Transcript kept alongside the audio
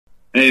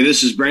Hey,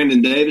 this is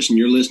Brandon Davis, and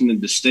you're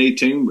listening to Stay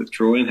Tuned with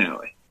Troy and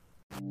Howie.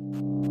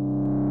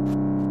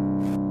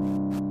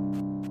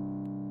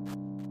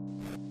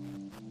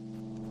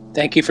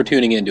 Thank you for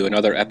tuning in to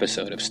another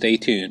episode of Stay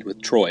Tuned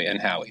with Troy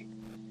and Howie.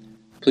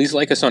 Please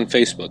like us on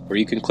Facebook, where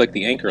you can click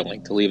the anchor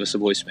link to leave us a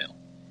voicemail.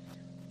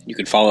 You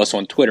can follow us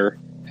on Twitter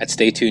at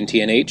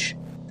StayTunedTNH.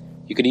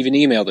 You can even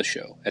email the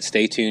show at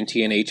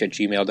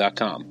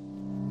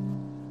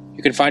StayTunedTNH@gmail.com.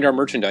 You can find our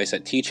merchandise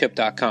at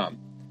teechip.com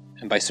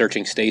and by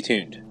searching Stay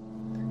Tuned.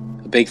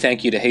 A big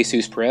thank you to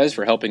Jesus Perez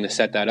for helping to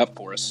set that up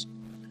for us.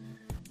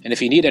 And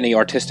if you need any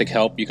artistic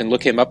help, you can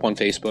look him up on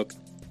Facebook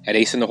at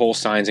Ace in the Hole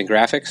Signs and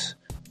Graphics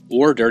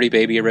or Dirty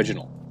Baby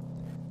Original.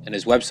 And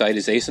his website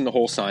is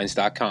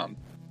aceintheholesigns.com.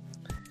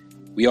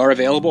 We are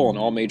available on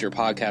all major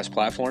podcast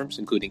platforms,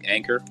 including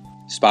Anchor,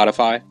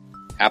 Spotify,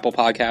 Apple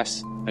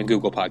Podcasts, and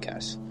Google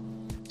Podcasts.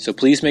 So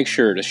please make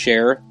sure to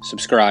share,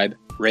 subscribe,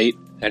 rate,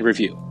 and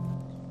review.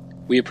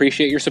 We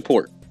appreciate your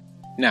support.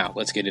 Now,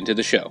 let's get into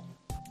the show.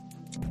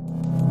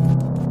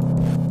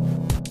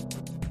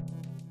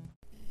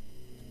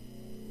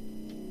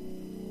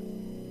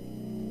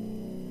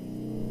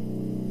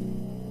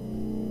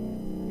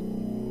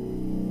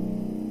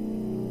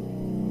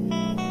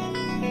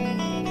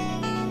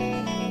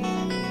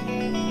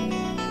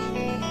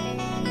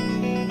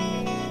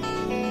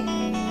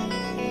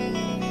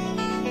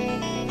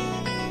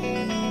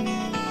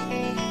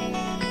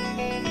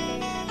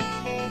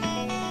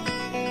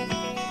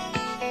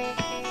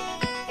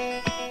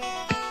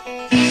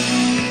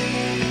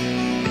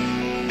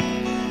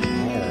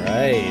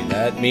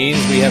 Means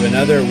we have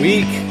another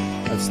week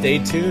of Stay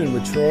Tuned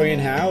with Troy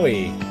and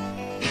Howie.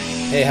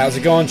 Hey, how's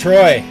it going,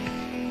 Troy?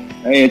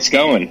 Hey, it's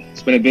going.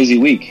 It's been a busy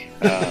week.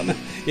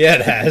 Yeah,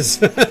 it has.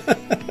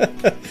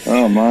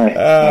 Oh, my.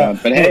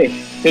 But hey,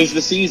 'tis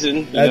the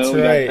season. That's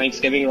we right. got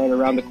Thanksgiving right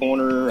around the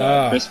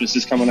corner. Christmas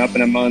is coming up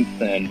in a month,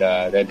 and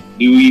that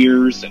New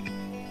Year's. And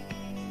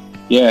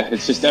yeah,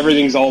 it's just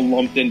everything's all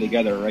lumped in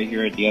together right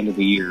here at the end of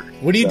the year.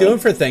 What are you doing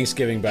for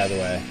Thanksgiving, by the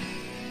way?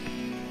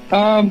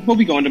 We'll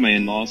be going to my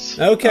in-laws.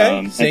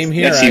 Okay, same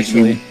here,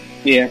 actually.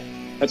 Yeah,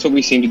 that's what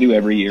we seem to do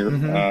every year.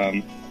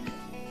 Mm-hmm.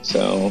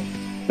 So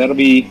that'll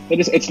be,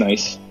 it's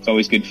nice. It's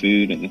always good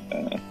food, and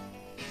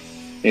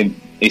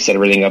they set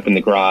everything up in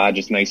the garage.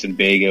 It's nice and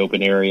big,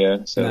 open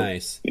area. So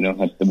nice. You don't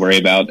have to worry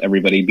about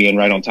everybody being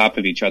right on top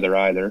of each other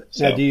either.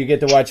 So. Now, do you get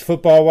to watch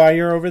football while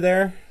you're over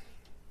there?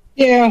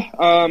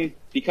 Yeah,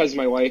 because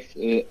my wife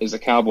is a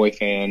Cowboy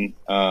fan,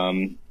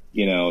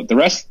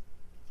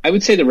 I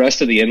would say the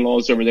rest of the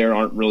in-laws over there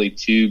aren't really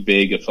too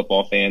big of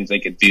football fans. They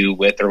could do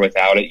with or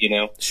without it,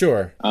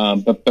 Sure.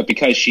 But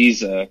because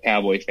she's a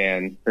Cowboy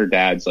fan, her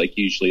dad's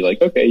usually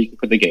okay, you can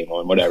put the game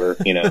on, whatever,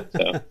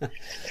 so.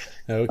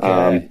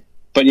 Okay.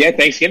 But yeah,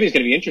 Thanksgiving is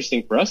going to be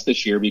interesting for us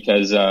this year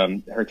because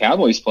her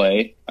Cowboys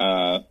play.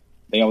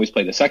 They always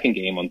play the second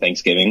game on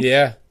Thanksgiving.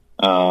 Yeah.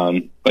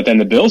 But then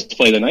the Bills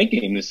play the night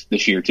game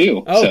this year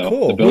too. Oh, so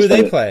cool. Who do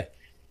they play?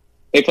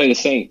 They play the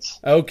Saints.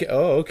 Okay.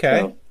 Oh,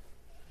 okay. So,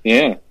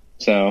 yeah.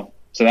 So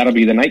that'll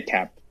be the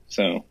nightcap.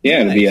 So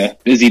yeah, Nice. It'll be a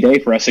busy day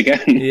for us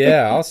again.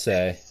 Yeah, I'll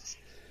say.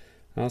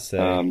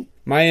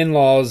 My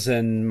in-laws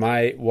and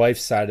my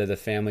wife's side of the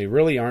family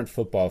really aren't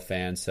football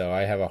fans, so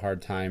I have a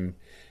hard time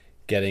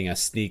getting a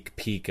sneak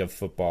peek of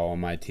football on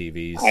my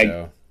TV.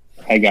 So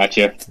I got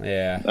you.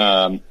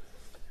 Yeah.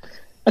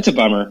 That's a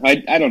bummer.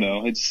 I don't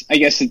know.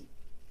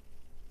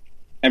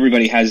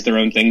 Everybody has their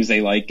own things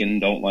they like and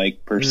don't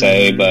like per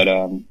se, but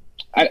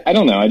I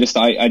don't know.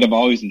 I've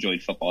always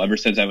enjoyed football ever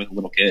since I was a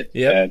little kid.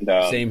 Yeah, and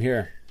same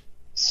here.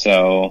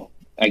 So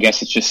I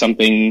guess it's just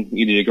something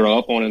either you grow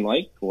up on and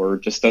like, or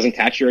just doesn't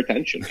catch your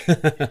attention.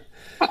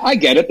 I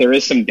get it. There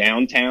is some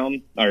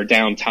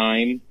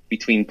downtime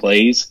between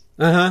plays,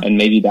 and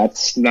maybe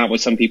that's not what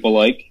some people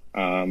like.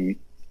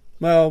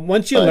 Well,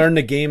 once you learn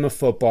the game of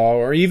football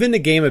or even the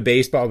game of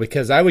baseball,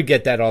 because I would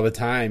get that all the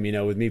time,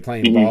 with me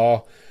playing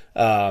ball.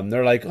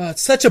 They're like, oh,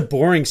 it's such a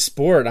boring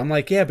sport. I'm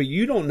like, yeah, but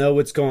you don't know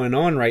what's going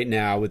on right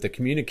now with the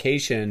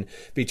communication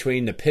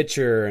between the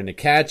pitcher and the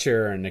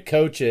catcher and the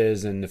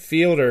coaches and the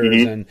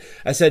fielders. And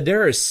I said,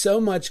 there is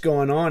so much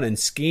going on and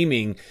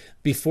scheming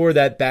before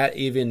that bat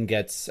even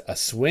gets a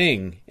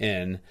swing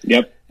in.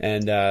 Yep.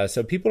 And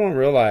so people don't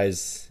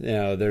realize,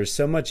 there's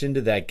so much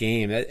into that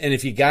game. And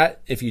if you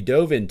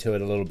dove into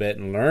it a little bit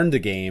and learned the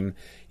game,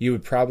 you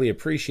would probably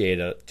appreciate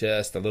it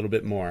just a little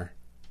bit more.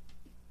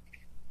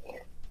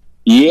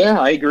 Yeah,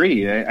 I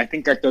agree. I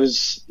think that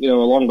goes,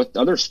 along with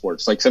other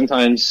sports. Like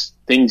sometimes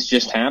things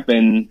just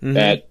happen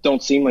that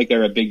don't seem like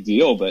they're a big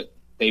deal, but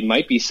they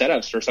might be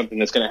setups for something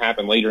that's going to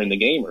happen later in the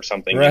game or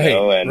something. Right.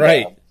 And,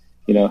 right.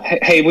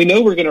 Hey, we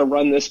know we're going to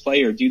run this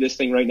play or do this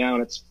thing right now,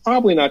 and it's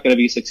probably not going to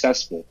be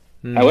successful.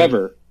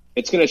 However,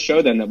 it's going to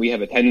show them that we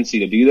have a tendency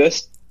to do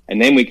this, and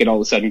then we could all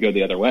of a sudden go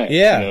the other way.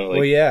 Yeah.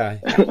 Well, yeah.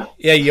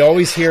 Yeah, you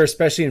always hear,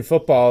 especially in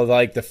football,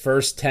 like the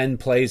first 10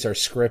 plays are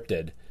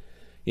scripted.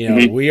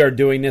 We are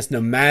doing this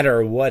no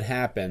matter what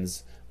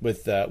happens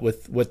with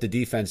what the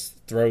defense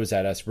throws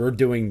at us. We're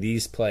doing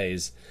these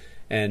plays.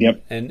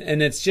 And,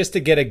 and it's just to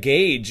get a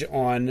gauge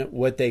on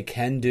what they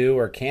can do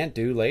or can't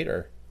do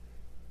later.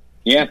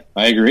 Yeah,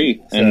 I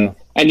agree. So.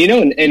 And you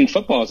know, in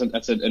football,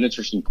 that's an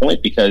interesting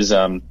point because,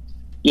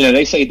 you know,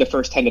 they say the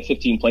first 10 to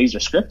 15 plays are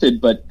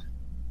scripted, but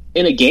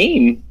in a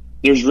game,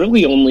 there's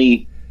really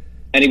only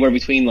anywhere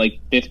between like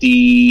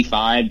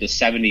 55 to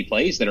 70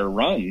 plays that are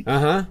run.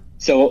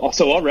 So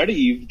already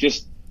you've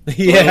just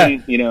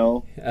thrown, you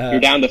know, you're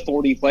down to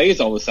 40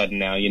 plays all of a sudden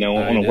now, you know,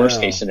 on a worst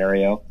case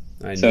scenario.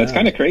 So it's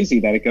kind of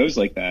crazy that it goes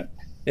like that.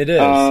 It is.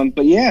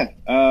 But yeah,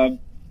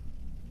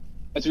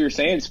 as we were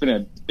saying, it's been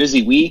a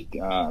busy week.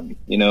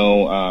 You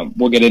know,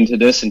 we'll get into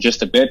this in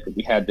just a bit.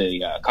 We had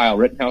the Kyle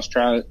Rittenhouse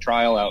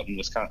trial out in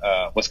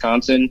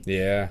Wisconsin.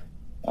 Yeah.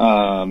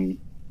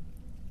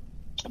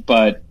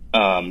 But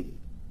I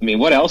mean,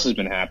 what else has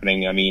been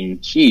happening? I mean,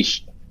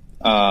 sheesh.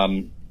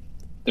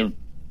 The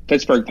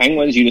Pittsburgh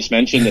Penguins, you just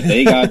mentioned that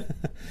they got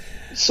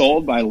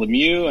sold by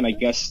Lemieux, and I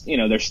guess, you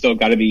know, there's still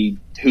got to be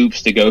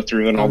hoops to go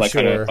through and all that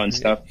kind of fun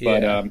stuff.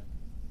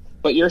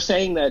 But you're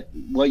saying that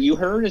what you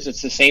heard is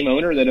it's the same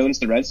owner that owns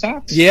the Red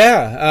Sox?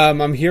 Yeah,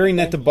 I'm hearing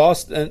that the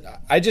Boston.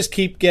 I just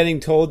keep getting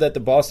told that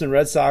the Boston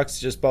Red Sox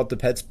just bought the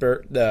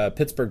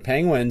Pittsburgh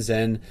Penguins,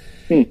 and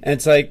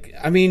it's like,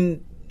 I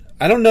mean,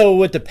 I don't know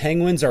what the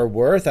Penguins are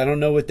worth. I don't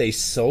know what they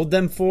sold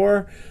them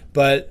for,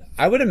 but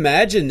I would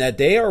imagine that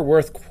they are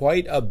worth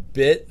quite a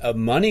bit of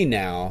money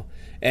now.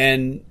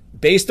 And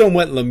based on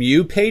what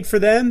Lemieux paid for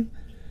them,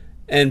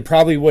 and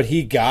probably what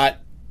he got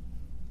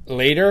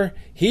later,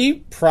 he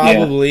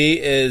probably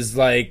is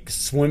like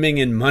swimming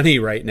in money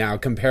right now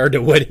compared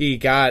to what he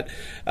got,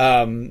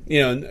 you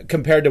know,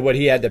 compared to what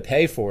he had to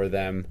pay for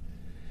them.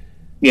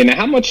 Yeah. Now,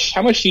 how much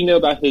do you know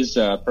about his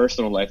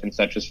personal life and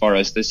such? As far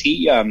as does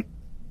he?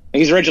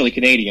 He's originally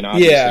Canadian,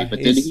 obviously, but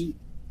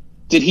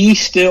did he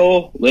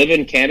still live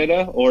in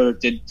Canada, or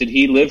did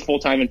he live full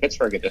time in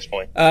Pittsburgh at this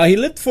point? He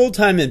lived full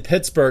time in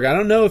Pittsburgh. I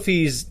don't know if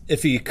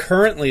he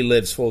currently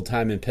lives full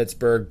time in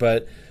Pittsburgh,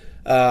 but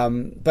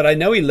I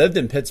know he lived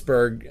in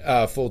Pittsburgh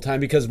full time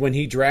because when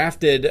he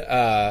drafted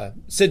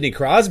Sidney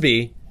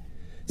Crosby,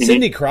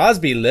 Sidney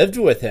Crosby lived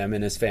with him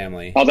and his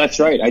family. Oh,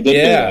 that's right. I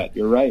did know that.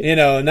 You're right. You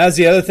know, and that's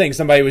the other thing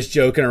somebody was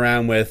joking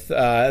around with. It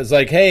was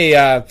like,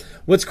 hey,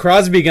 what's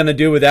Crosby going to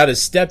do without his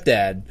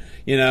stepdad?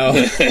 You know?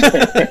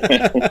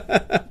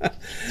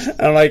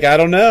 I'm like, I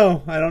don't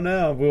know.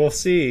 We will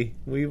see.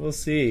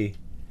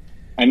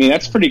 I mean,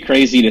 that's pretty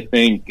crazy to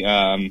think.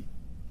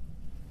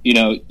 You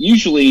know,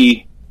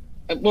 usually,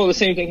 well, the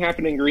same thing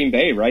happened in Green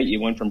Bay, right?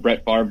 You went from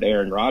Brett Favre to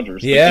Aaron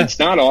Rodgers. Yeah. But it's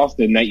not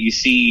often that you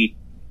see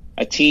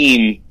a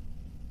team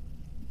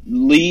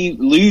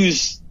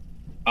lose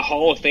a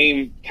Hall of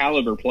Fame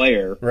caliber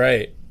player,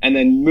 right, and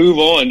then move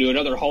on to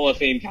another Hall of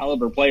Fame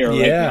caliber player right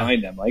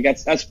behind them. Like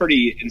that's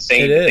pretty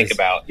insane to think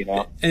about, you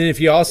know. And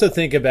if you also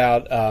think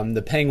about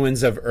the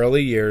Penguins of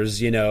early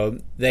years, you know,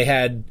 they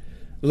had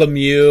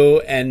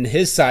Lemieux and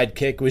his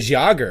sidekick was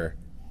Jagr.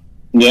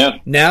 Yeah.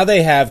 Now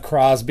they have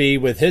Crosby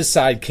with his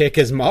sidekick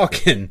as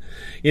Malkin,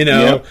 you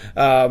know.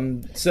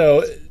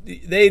 So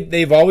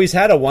they've always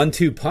had a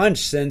 1-2 punch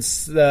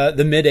since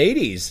the mid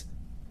 '80s.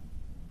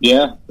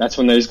 Yeah, that's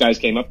when those guys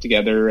came up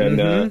together, and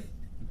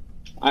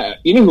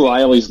you know who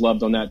I always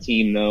loved on that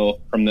team though,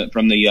 from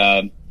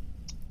the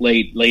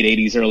late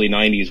 '80s, early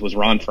 '90s, was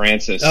Ron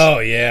Francis. Oh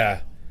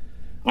yeah,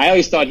 I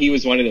always thought he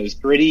was one of those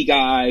gritty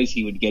guys.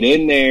 He would get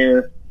in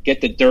there,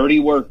 get the dirty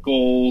work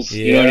goals.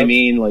 You know what I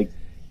mean? Like,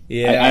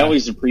 I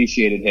always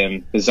appreciated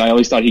him because I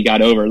always thought he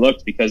got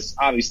overlooked because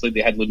obviously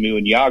they had Lemieux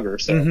and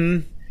Jagr.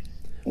 So.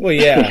 Well,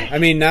 yeah, I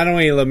mean, not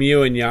only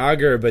Lemieux and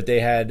Jagr, but they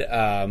had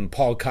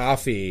Paul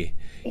Coffey,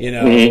 you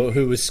know,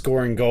 who was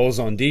scoring goals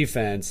on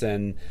defense,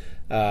 and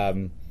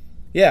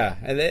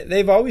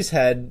they've always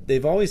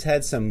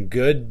had some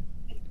good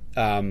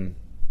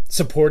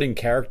supporting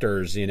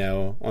characters, you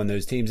know, on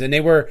those teams, and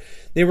they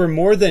were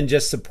more than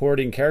just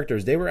supporting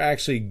characters. They were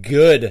actually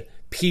good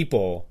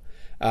people.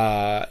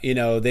 You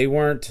know, they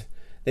weren't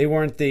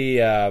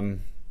the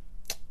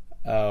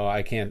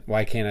why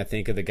can't I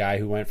think of the guy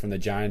who went from the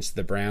Giants to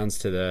the Browns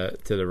to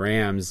the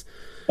Rams?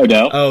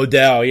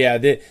 Odell, yeah.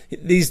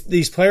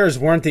 These players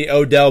weren't the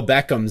Odell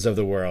Beckhams of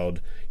the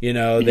world. You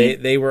know,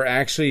 they were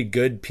actually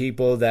good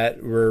people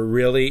that were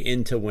really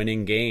into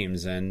winning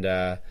games, and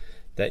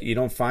that you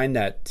don't find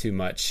that too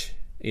much,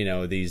 you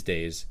know, these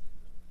days.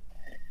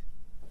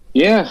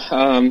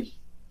 Yeah.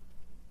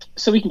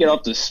 So we can get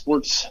off the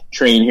sports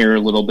train here a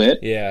little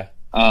bit. Yeah.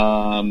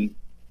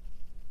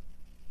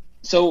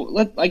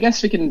 So I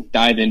guess we can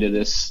dive into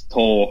this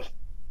whole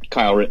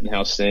Kyle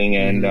Rittenhouse thing,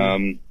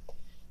 and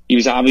he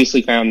was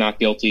obviously found not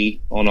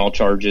guilty on all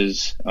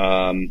charges.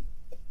 And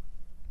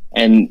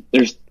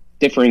there's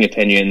differing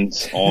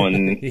opinions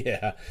on.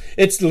 Yeah,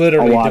 it's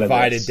literally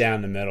divided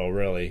down the middle,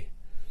 really.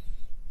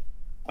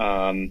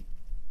 I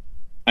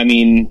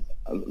mean,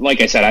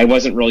 like I said, I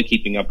wasn't really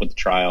keeping up with the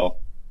trial.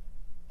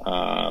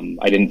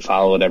 I didn't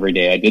follow it every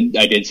day. I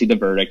did see the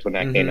verdict when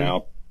that came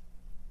out.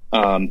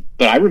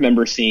 But I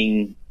remember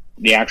seeing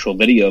the actual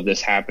video of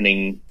this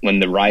happening when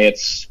the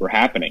riots were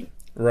happening.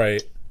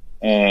 Right.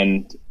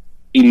 And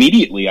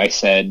immediately I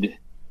said,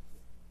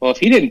 Well, if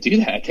he didn't do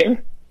that,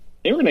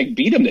 they were going to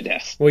beat him to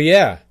death. Well,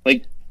 yeah.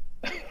 Like,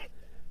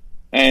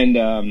 and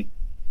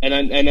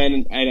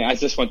then I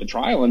just went to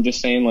trial. I'm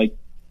just saying, like,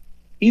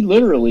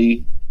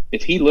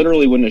 if he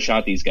literally wouldn't have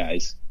shot these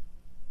guys,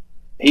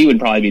 he would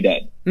probably be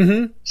dead.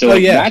 Mm-hmm. So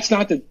if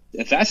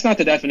that's not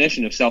the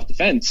definition of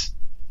self-defense,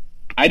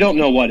 I don't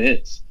know what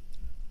is.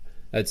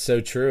 That's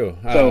so true.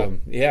 So,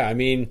 yeah, I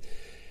mean,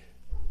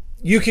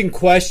 you can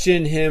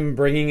question him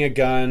bringing a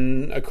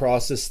gun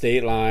across the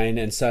state line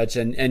and such,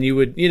 and you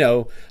would,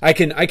 I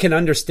can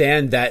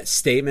understand that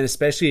statement,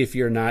 especially if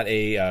you're not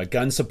a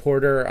gun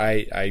supporter.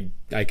 I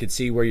could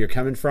see where you're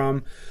coming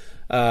from,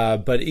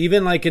 but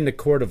even like in the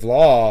court of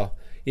law,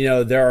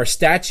 there are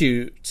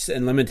statutes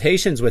and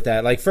limitations with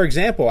that. Like, for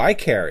example, I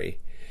carry,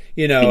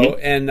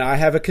 and I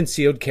have a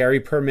concealed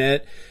carry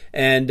permit,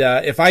 and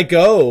if I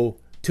go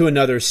to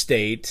another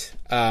state,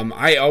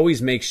 I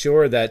always make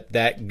sure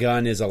that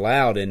gun is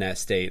allowed in that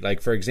state.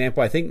 Like, for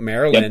example, I think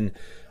Maryland,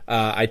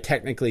 I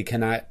technically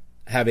cannot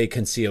have a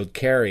concealed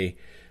carry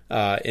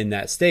in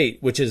that state,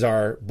 which is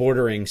our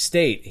bordering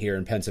state here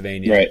in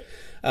Pennsylvania. Right.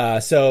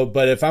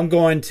 But if I'm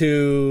going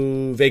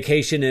to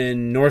vacation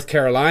in North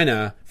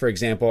Carolina, for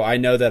example, I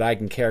know that I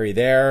can carry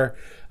there.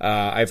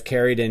 I've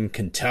carried in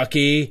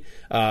Kentucky,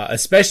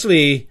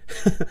 especially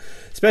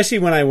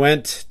when I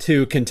went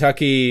to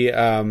Kentucky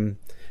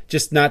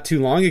just not too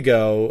long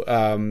ago.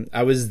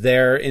 I was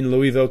there in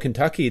Louisville,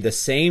 Kentucky, the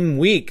same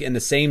week and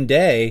the same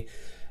day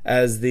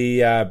as the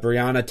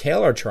Breonna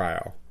Taylor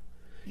trial.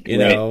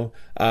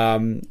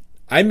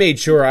 I made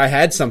sure I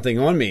had something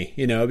on me,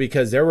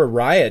 because there were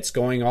riots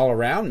going all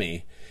around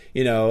me,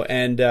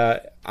 and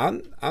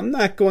I'm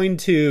not going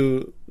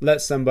to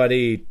let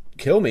somebody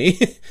kill me,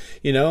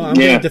 I'm going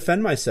to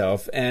defend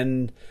myself.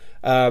 And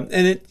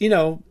it,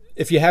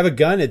 if you have a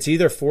gun, it's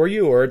either for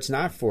you or it's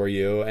not for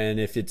you. And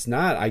if it's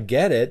not, I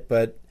get it,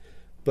 but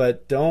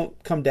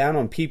don't come down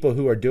on people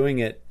who are doing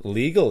it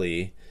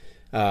legally.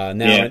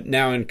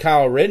 Now in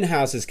Kyle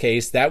Rittenhouse's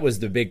case, that was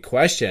the big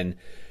question.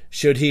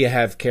 Should he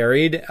have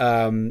carried?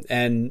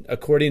 And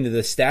according to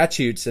the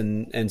statutes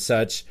and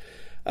such,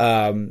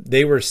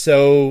 they were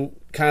so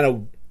kind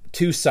of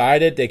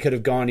two-sided. They could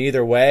have gone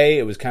either way.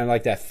 It was kind of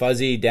like that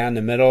fuzzy down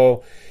the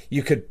middle.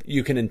 You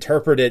can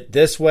interpret it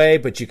this way,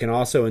 but you can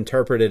also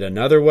interpret it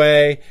another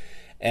way.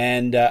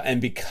 And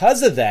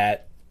because of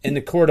that, in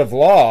the court of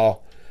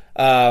law,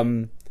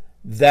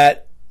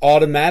 that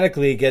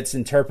automatically gets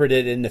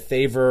interpreted in the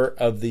favor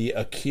of the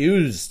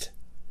accused,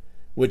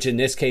 which in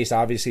this case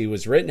obviously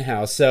was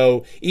Rittenhouse.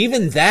 So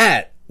even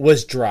that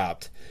was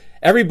dropped.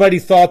 Everybody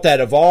thought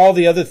that of all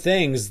the other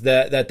things,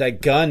 that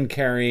gun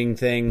carrying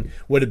thing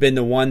would have been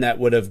the one that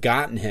would have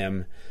gotten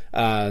him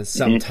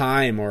some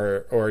time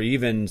or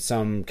even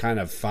some kind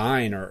of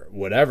fine or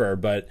whatever.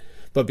 But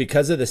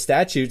because of the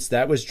statutes,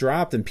 that was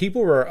dropped, and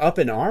people were up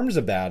in arms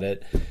about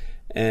it.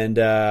 And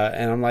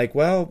I'm like,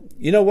 well,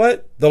 you know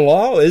what? The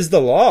law is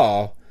the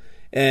law,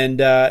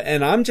 and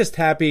I'm just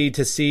happy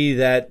to see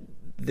that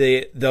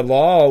the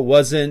law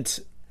wasn't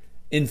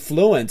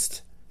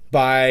influenced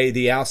by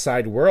the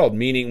outside world.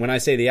 Meaning, when I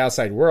say the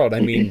outside world,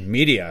 I mean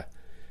media.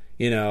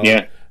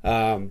 So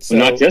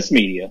not just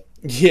media.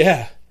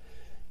 Yeah.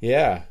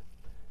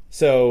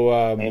 So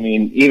I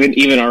mean,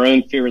 even our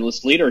own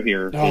fearless leader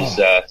here is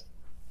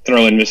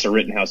throwing Mr.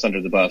 Rittenhouse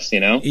under the bus.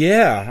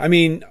 Yeah, I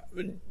mean,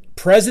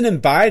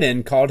 President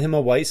Biden called him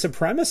a white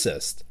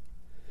supremacist.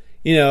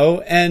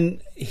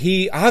 And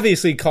he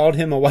obviously called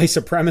him a white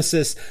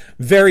supremacist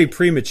very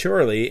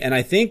prematurely. And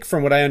I think,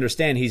 from what I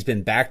understand, he's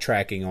been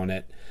backtracking on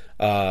it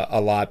a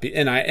lot.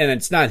 And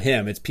it's not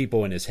him; it's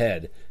people in his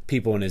head,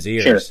 people in his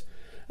ears.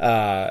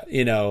 Sure.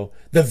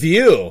 The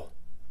View,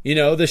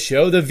 the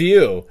show The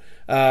View.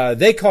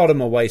 They called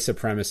him a white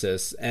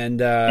supremacist.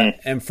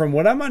 And from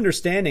what I'm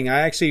understanding,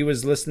 I actually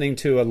was listening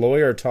to a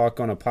lawyer talk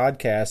on a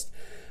podcast,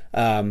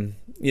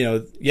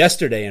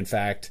 yesterday, in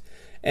fact,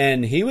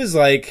 and he was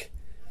like,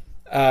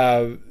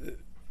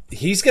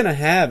 he's going to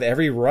have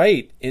every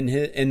right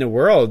in the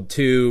world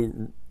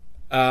to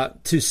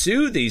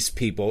sue these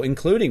people,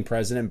 including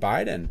President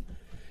Biden,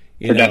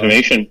 for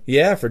defamation.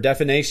 Yeah, for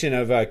defamation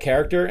of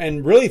character.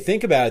 And really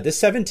think about it.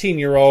 This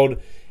 17-year-old,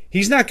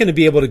 he's not going to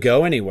be able to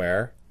go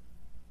anywhere.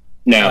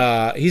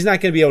 No, he's not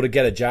going to be able to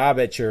get a job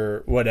at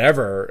your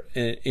whatever.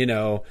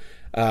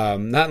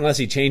 Not unless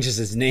he changes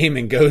his name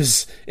and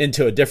goes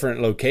into a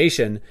different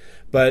location.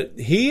 But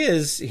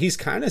he's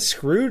kind of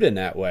screwed in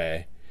that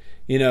way.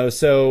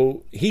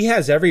 So he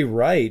has every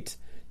right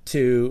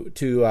to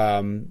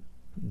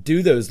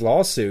do those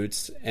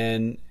lawsuits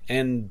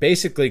and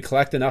basically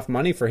collect enough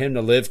money for him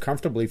to live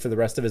comfortably for the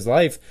rest of his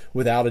life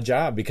without a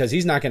job, because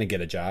he's not going to get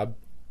a job.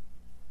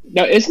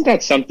 Now, isn't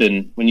that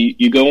something when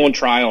you go on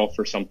trial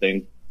for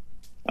something,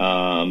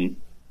 and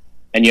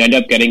you end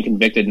up getting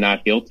convicted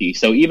not guilty?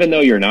 So even though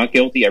you're not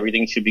guilty,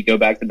 everything should go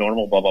back to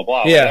normal, blah, blah,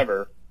 blah,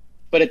 whatever.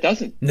 But it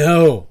doesn't.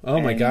 No.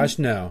 Oh, my gosh,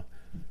 no.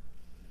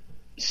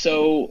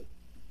 So,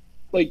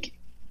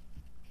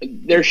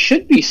 there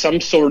should be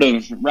some sort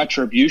of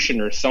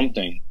retribution or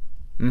something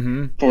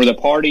for the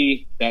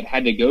party that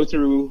had to go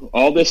through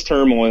all this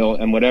turmoil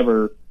and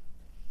whatever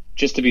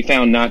just to be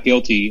found not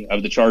guilty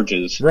of the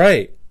charges.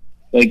 Right.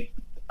 Like,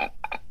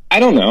 I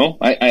don't know.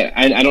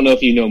 I don't know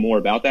if you know more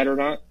about that or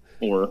not.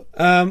 Or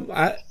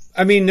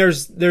I mean,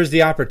 there's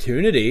the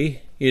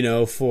opportunity,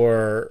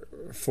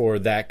 for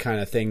that kind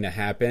of thing to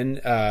happen,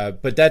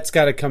 but that's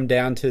got to come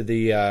down to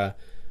the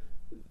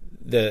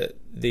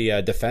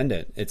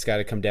defendant. It's got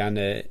to come down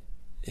to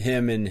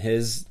him and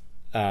his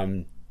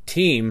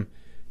team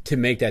to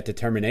make that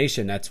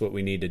determination. That's what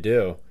we need to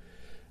do.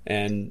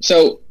 And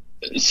so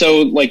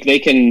like they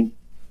can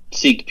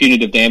seek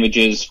punitive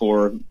damages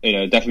for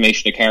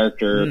defamation of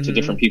character to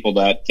different people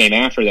that came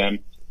after them.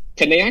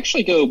 Can they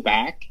actually go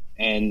back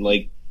and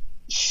like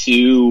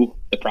sue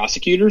the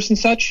prosecutors and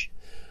such?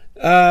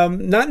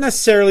 Not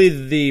necessarily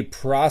the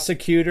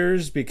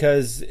prosecutors,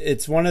 because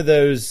it's one of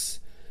those,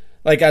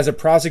 like, as a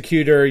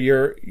prosecutor,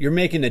 you're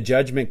making a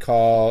judgment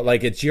call.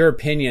 Like, it's your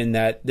opinion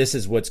that this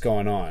is what's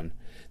going on.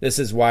 This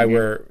is why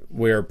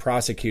we're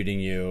prosecuting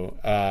you.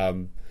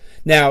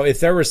 Now, if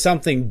there was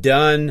something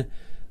done,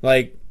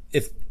 like,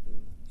 if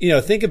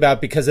think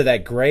about, because of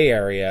that gray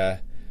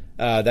area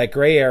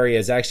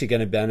is actually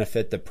going to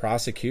benefit the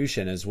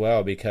prosecution as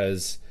well,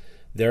 because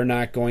they're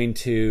not going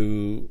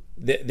to.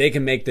 They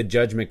can make the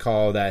judgment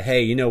call that,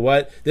 hey, you know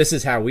what? This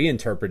is how we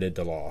interpreted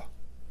the law.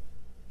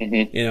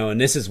 Mm-hmm.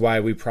 And this is why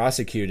we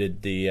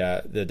prosecuted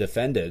the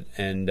defendant,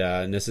 and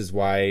this is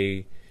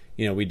why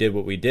we did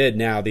what we did.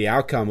 Now the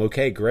outcome,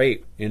 okay,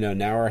 great.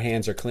 Now our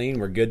hands are clean.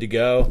 We're good to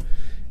go,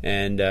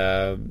 and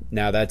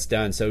now that's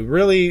done. So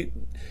really,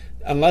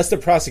 unless the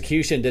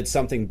prosecution did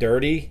something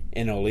dirty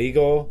and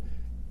illegal,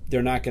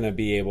 they're not going to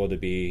be able to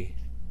be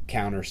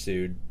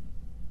countersued.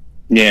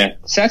 Yeah,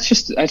 so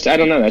I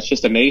don't know. That's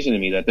just amazing to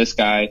me that this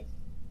guy.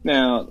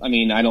 Now, I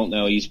mean, I don't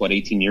know. He's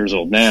 18 years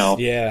old now.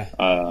 Yeah.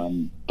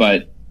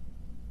 But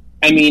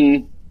I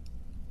mean,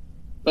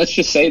 let's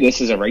just say this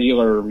is a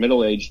regular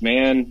middle-aged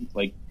man.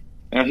 Like,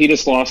 now he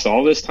just lost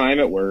all this time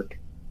at work.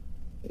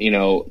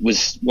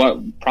 Was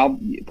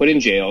probably put in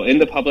jail, in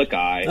the public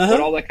eye, put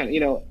all that kind of, you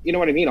know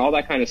what I mean, all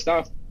that kind of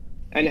stuff.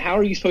 And how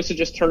are you supposed to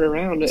just turn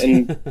around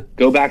and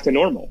go back to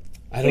normal?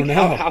 I don't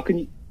know. How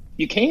can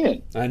you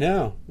can't? I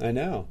know.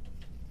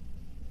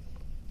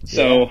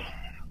 So,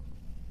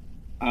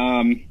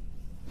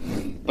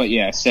 but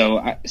yeah,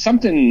 so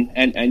something,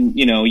 and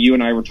you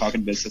and I were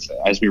talking about this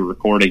as we were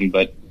recording,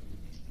 but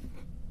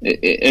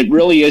it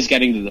really is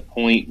getting to the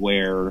point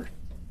where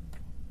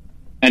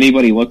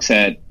anybody looks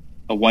at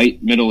a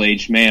white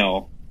middle-aged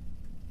male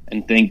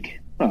and think,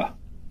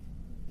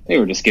 they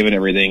were just given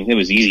everything. It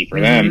was easy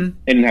for them.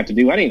 They didn't have to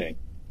do anything.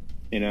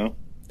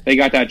 They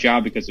got that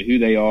job because of who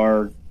they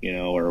are,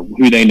 or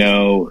who they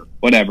know, or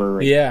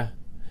whatever. Yeah.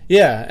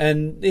 Yeah,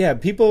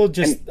 and people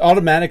just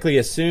automatically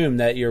assume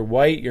that you're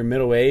white, you're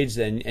middle-aged,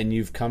 and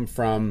you've come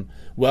from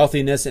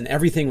wealthiness, and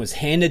everything was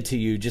handed to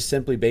you just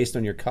simply based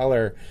on your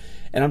color.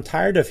 And I'm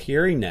tired of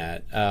hearing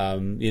that.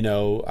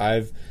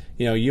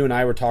 You and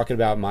I were talking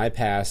about my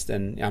past,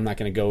 and I'm not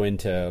going to go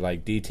into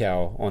like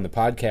detail on the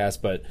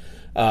podcast, but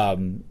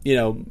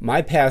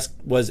my past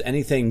was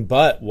anything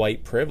but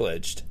white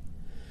privileged.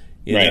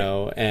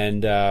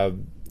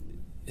 And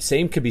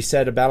same could be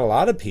said about a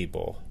lot of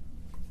people.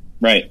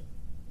 Right.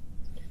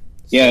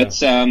 Yeah,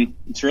 it's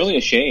really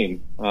a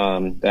shame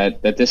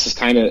that this is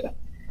kind of.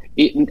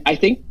 I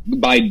think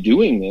by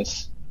doing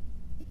this,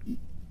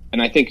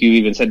 and I think you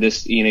even said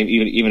this,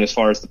 even as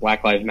far as the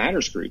Black Lives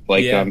Matters group,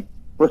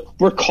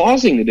 we're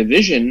causing the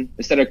division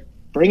instead of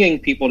bringing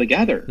people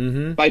together.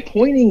 Mm-hmm. By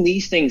pointing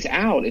these things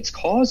out, it's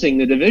causing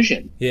the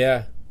division.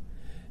 Yeah.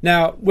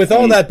 Now, with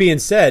all that being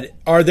said,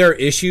 are there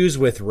issues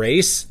with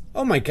race?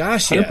 Oh my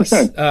gosh, yes,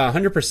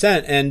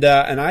 100%, and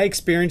I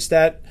experienced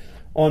that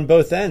on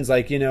both ends.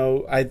 Like,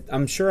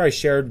 I'm sure I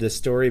shared this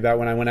story about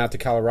when I went out to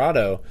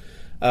Colorado,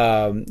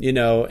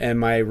 and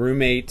my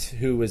roommate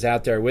who was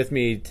out there with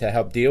me to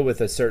help deal with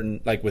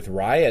with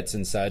riots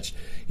and such,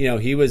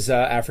 he was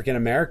African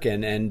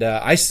American, and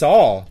I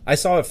saw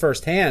it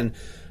firsthand,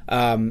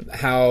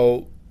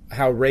 how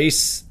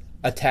race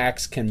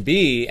attacks can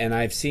be, and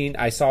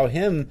I saw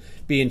him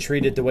being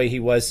treated the way he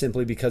was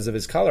simply because of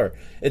his color.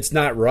 It's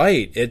not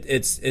right.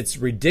 It's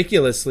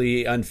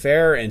ridiculously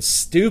unfair and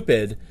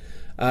stupid.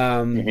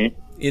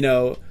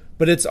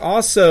 But it's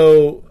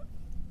also,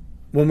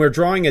 when we're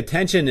drawing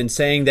attention and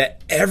saying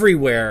that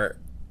everywhere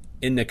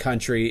in the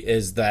country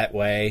is that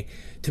way,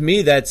 to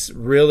me, that's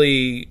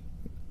really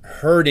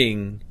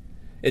hurting.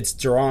 It's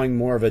drawing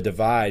more of a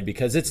divide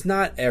because it's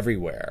not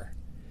everywhere.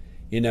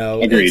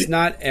 Agreed. It's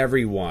not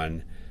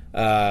everyone.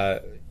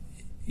 Do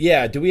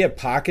we have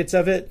pockets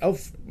of it? Oh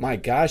my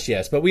gosh,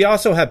 yes. But we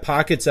also have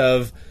pockets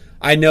of,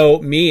 I know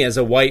me as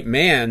a white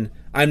man,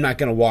 I'm not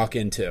going to walk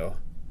into.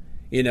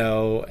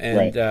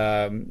 Right.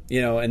 And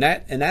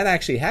that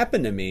actually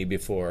happened to me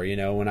before.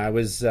 When I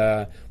was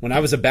a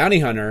bounty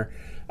hunter,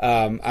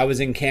 I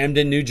was in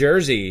Camden, New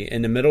Jersey,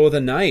 in the middle of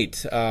the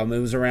night. It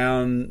was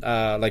around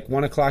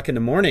 1:00 in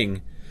the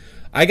morning.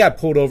 I got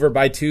pulled over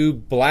by two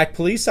black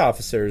police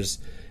officers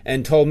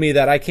and told me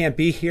that I can't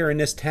be here in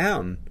this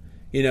town.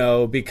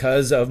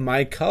 because of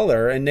my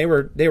color. And they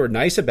were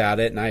nice about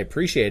it, and I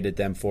appreciated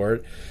them for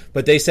it.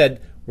 But they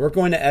said, we're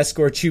going to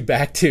escort you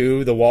back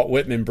to the Walt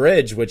Whitman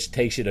Bridge, which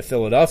takes you to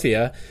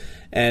Philadelphia.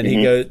 And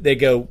they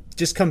go,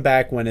 just come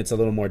back when it's a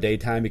little more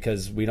daytime,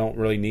 because we don't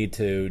really need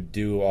to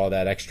do all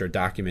that extra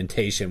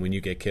documentation when you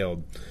get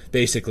killed,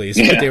 basically, is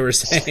what they were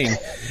saying.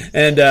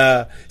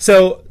 And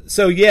so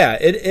yeah,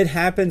 it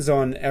happens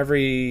on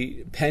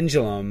every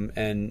pendulum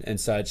and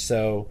such.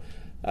 So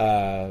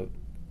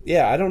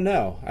yeah, I don't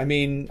know. I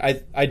mean,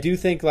 I do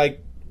think,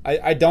 like,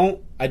 I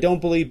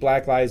don't believe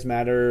Black Lives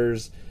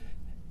Matters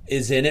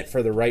is in it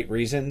for the right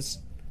reasons.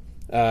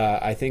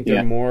 I think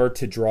they're more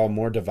to draw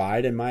more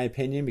divide, in my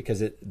opinion,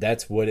 because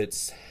that's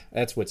what's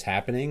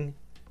happening.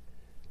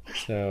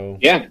 So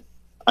yeah,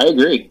 I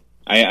agree.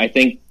 I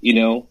think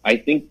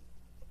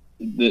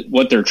that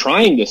what they're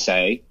trying to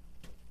say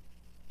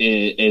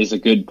is a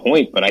good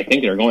point, but I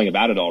think they're going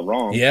about it all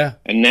wrong. Yeah.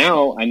 And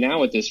now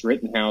with this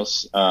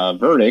Rittenhouse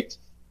verdict,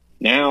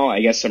 now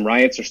I guess some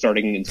riots are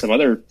starting in some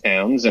other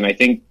towns, and I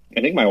think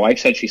my wife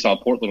said she saw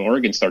Portland,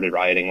 Oregon started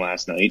rioting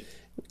last night.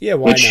 Yeah,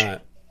 why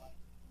not?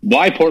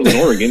 Why Portland,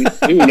 Oregon?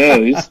 Who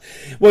knows?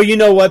 Well, you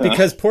know what?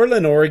 Because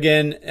Portland,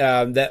 Oregon,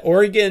 that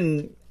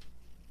Oregon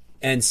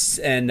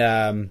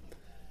and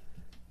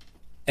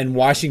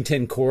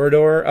Washington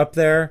corridor up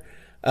there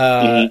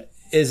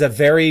is a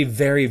very,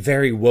 very,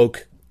 very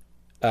woke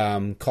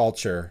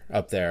culture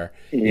up there.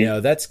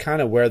 That's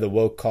kind of where the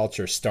woke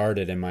culture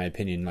started, in my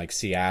opinion, like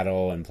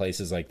Seattle and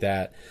places like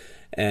that.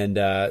 And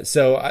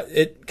so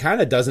it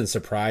kind of doesn't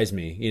surprise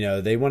me.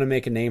 They want to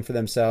make a name for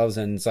themselves,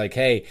 and it's like,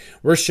 hey,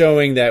 we're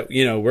showing that,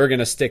 we're going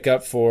to stick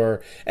up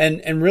for,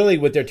 and really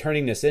what they're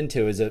turning this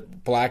into is a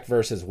black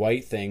versus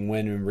white thing,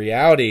 when in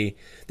reality,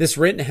 this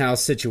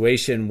Rittenhouse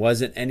situation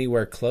wasn't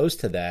anywhere close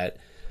to that.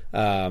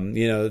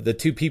 The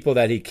two people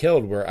that he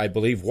killed were, I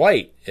believe,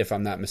 white, if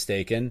I'm not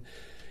mistaken.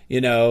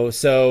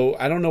 So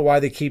I don't know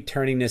why they keep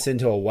turning this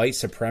into a white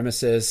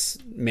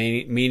supremacist,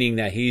 meaning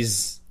that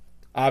he's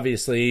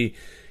obviously,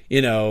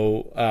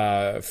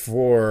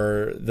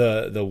 for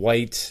the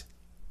white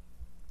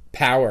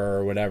power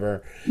or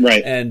whatever.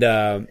 Right.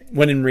 And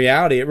when in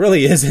reality, it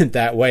really isn't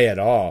that way at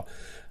all.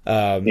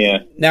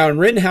 Now, in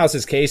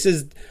Rittenhouse's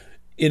cases,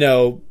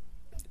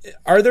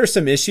 are there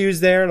some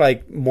issues there,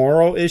 like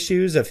moral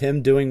issues of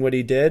him doing what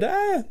he did?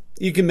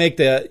 You can make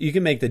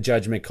the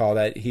judgment call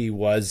that he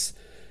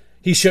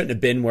shouldn't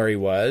have been where he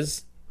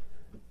was.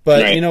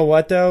 But right. You know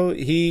what, though?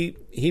 He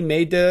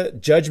made the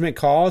judgment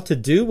call to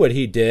do what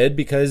he did,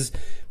 because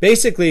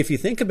basically, if you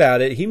think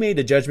about it, he made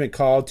a judgment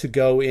call to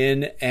go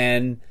in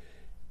and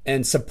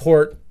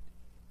support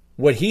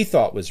what he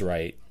thought was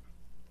right.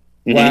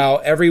 Mm-hmm.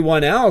 While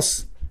everyone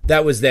else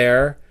that was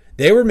there,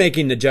 they were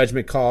making the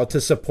judgment call to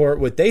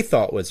support what they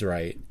thought was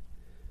right.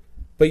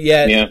 But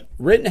yet,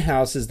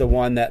 Rittenhouse is the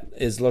one that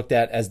is looked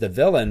at as the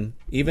villain,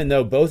 even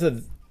though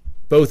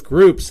both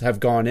groups have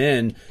gone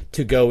in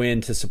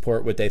to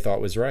support what they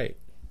thought was right.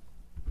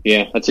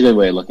 Yeah, that's a good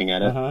way of looking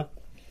at it. Uh-huh.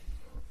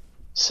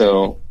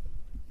 So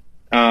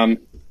the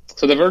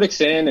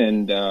verdict's in,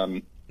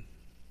 and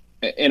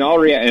in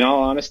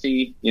all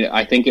honesty,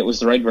 I think it was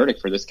the right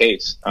verdict for this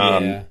case.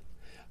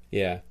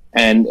 Yeah.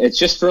 And it's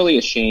just really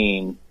a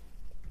shame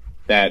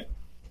that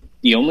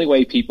the only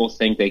way people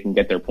think they can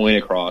get their point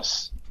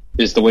across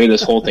is the way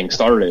this whole thing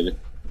started.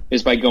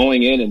 Is by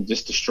going in and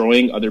just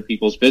destroying other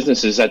people's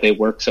businesses that they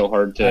work so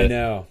hard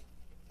to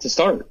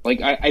start.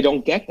 Like, I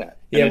don't get that.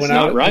 And it's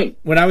not right.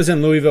 When I was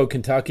in Louisville,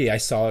 Kentucky, I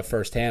saw it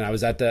firsthand. I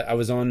was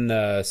on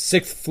the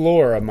 6th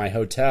floor of my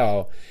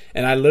hotel,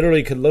 and I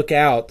literally could look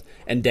out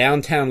in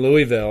downtown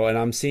Louisville, and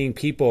I'm seeing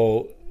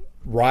people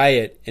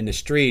riot in the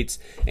streets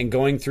and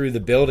going through the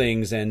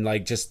buildings and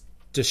like just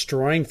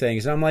destroying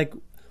things. And I'm like,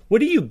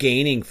 what are you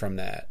gaining from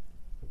that?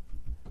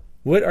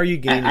 What are you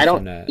gaining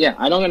from that? Yeah,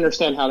 I don't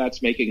understand how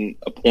that's making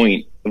a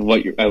point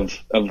of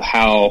of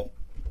how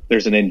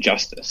there's an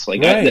injustice.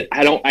 Like, right.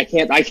 I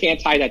can't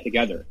tie that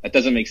together. That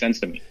doesn't make sense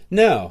to me.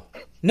 No.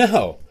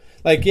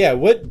 Like, yeah,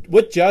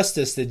 what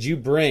justice did you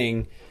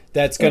bring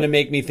that's going to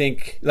make me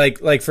think,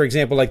 like for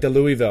example, like the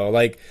Louisville,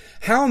 like,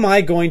 how am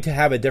I going to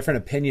have a different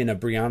opinion of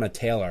Breonna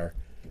Taylor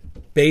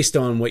based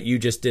on what you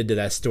just did to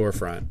that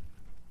storefront?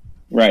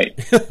 Right.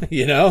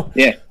 Yeah.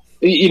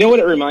 You know what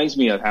it reminds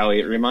me of, Howie?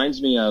 It reminds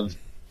me of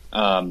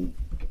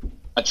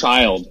a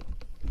child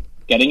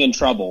getting in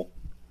trouble,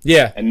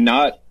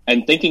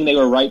 and thinking they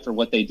were right for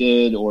what they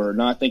did, or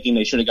not thinking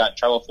they should have got in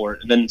trouble for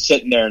it, and then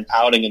sitting there and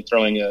pouting and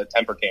throwing a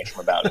temper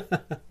tantrum about it.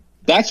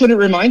 That's what it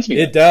reminds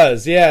me of. It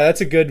does. Yeah, that's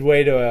a good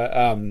way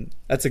to.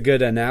 That's a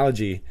good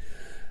analogy.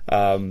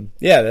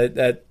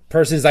 That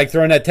person's like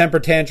throwing that temper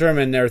tantrum,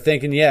 and they're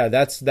thinking,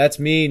 that's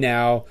me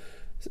now.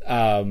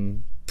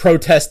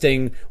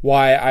 Protesting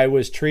why I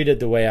was treated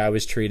the way I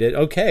was treated.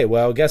 Okay,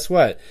 well, guess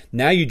what?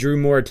 Now you drew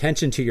more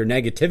attention to your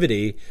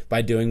negativity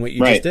by doing what you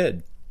just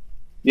did.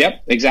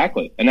 Yep,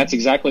 exactly. And that's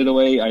exactly the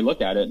way I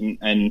look at it.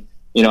 And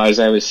as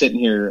I was sitting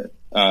here,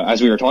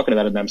 as we were talking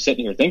about it, and I'm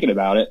sitting here thinking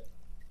about it,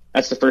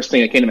 that's the first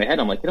thing that came to my head.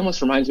 I'm like, it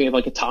almost reminds me of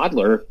like a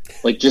toddler,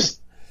 like just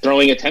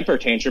throwing a temper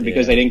tantrum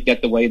because they didn't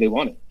get what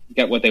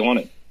they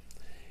wanted.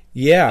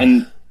 Yeah.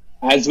 And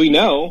as we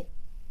know,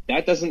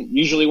 that doesn't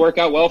usually work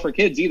out well for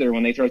kids either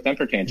when they throw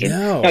temper tantrum.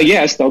 No. Now,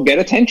 yes, they'll get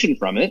attention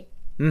from it,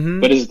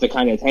 Mm-hmm. but is it the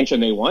kind of attention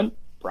they want?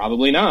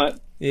 Probably not.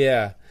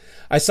 Yeah.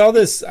 I saw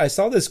this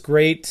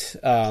great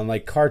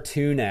like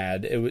cartoon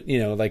ad. It was,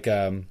 like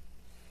kind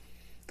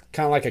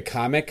of like a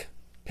comic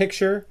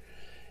picture,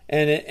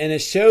 and it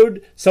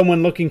showed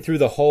someone looking through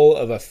the hole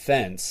of a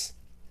fence.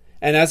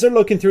 And as they're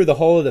looking through the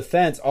hole of the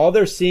fence, all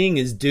they're seeing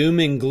is doom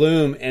and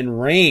gloom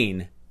and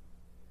rain.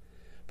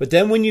 But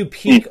then when you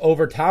peek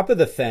over top of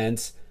the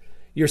fence,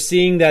 you're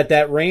seeing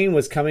that rain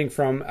was coming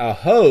from a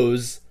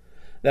hose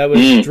that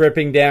was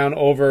dripping down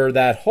over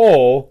that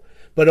hole,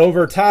 but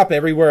over top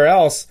everywhere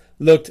else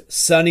looked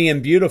sunny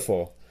and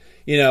beautiful.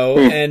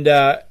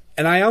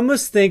 And I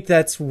almost think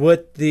that's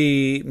what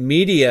the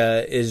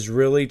media is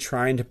really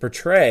trying to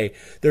portray.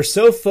 They're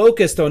so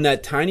focused on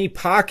that tiny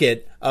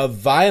pocket of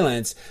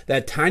violence,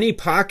 that tiny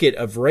pocket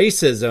of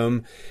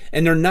racism,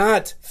 and they're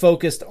not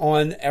focused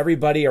on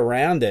everybody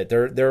around it.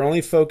 They're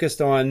only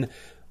focused on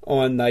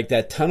like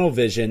that tunnel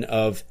vision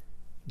of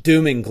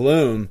doom and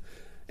gloom,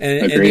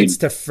 and it's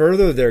to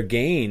further their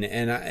gain.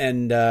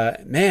 And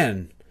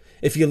man,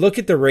 if you look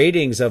at the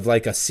ratings of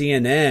like a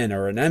CNN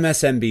or an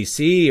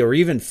MSNBC or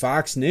even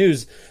Fox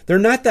News, they're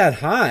not that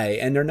high,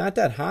 and they're not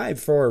that high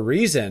for a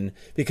reason,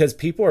 because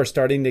people are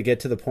starting to get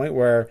to the point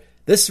where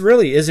this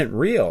really isn't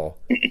real.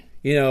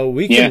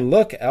 We can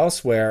look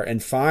elsewhere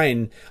and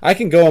I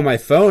can go on my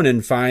phone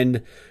and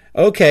find,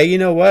 okay, you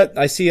know what?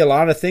 I see a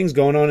lot of things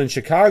going on in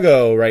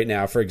Chicago right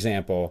now, for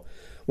example.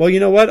 Well, you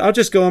know what? I'll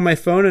just go on my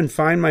phone and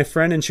find my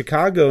friend in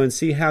Chicago and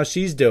see how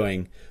she's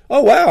doing.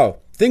 Oh, wow.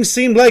 Things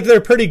seem like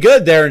they're pretty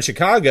good there in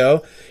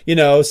Chicago,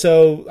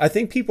 so I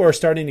think people are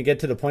starting to get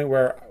to the point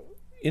where,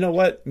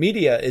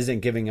 media isn't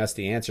giving us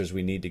the answers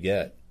we need to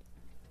get.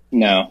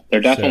 No,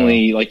 they're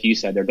definitely, like you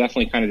said, they're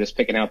definitely kind of just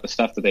picking out the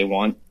stuff that they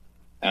want.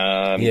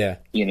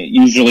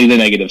 Usually the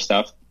negative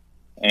stuff.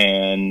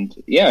 And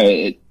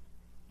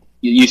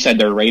you said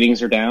their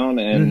ratings are down,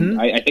 and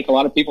I think a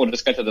lot of people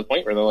just get to the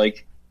point where they're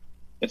like,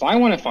 if I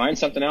want to find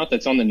something out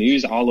that's on the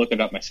news, I'll look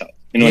it up myself.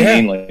 You know what I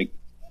mean? Like,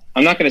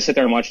 I'm not going to sit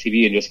there and watch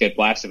TV and just get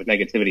blasted with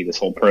negativity this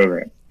whole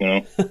program,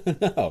 No,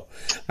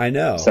 I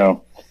know.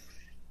 So,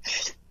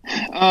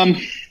 all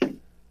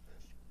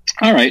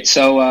right.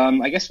 So,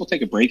 I guess we'll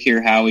take a break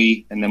here,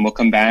 Howie, and then we'll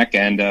come back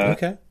and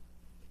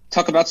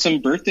talk about some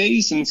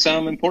birthdays and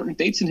some important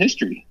dates in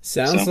history.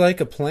 Sounds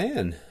like a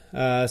plan.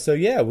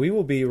 We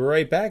will be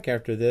right back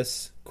after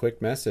this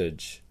quick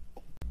message.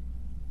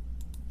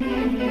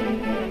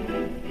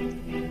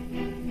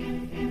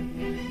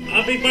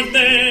 Happy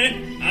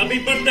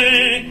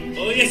birthday,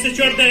 oh yes it's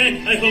your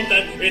day, I hope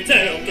that it's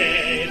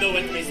okay, though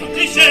it may sound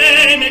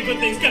cliche, may good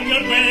things come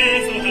your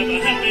way, so have a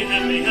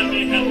happy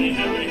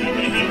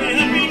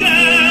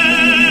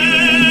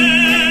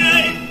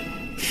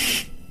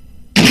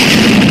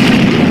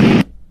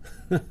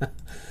day!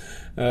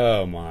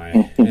 Oh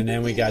my, and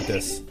then we got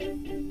this.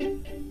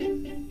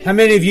 How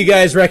many of you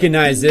guys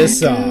recognize this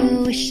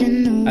song?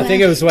 I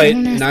think it was,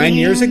 9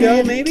 years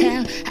ago, maybe?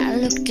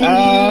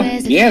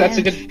 Yeah, that's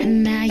a good...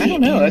 I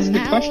don't know. That's a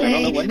good question. I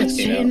don't know when this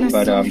came out.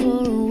 But,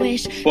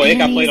 boy, it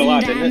got played a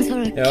lot,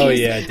 didn't it? Oh,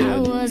 yeah, it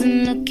did.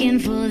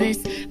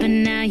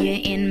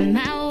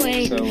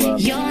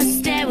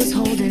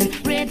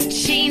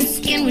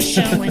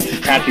 So,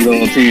 happy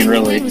little tune,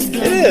 really. It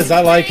is.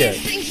 I like it.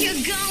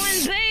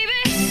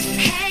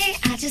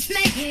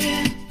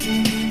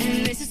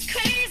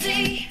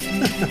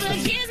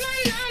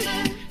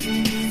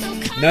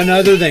 None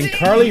other than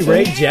Carly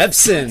Rae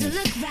Jepsen.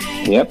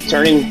 Yep,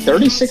 turning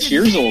 36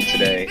 years old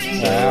today.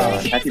 So, wow.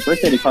 Happy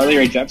birthday to Carly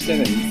Rae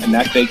Jepsen and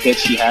that big hit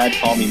she had,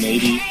 Call Me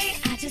Maybe.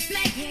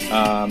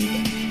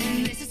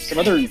 Some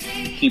other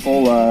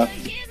people,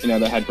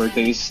 that had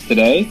birthdays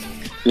today.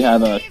 We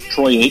have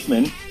Troy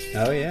Aikman.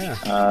 Oh,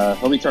 yeah.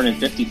 He'll be turning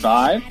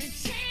 55.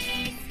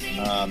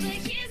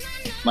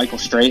 Michael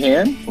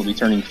Strahan will be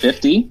turning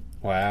 50.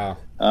 Wow.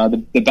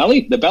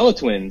 The Bella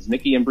twins,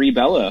 Nikki and Brie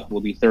Bella,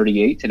 will be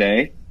 38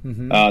 today.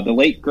 Mm-hmm. The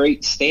late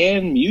great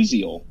Stan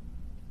Musial,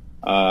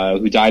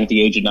 who died at the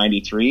age of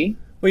 93.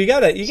 Well, you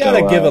gotta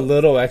give a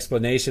little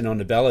explanation on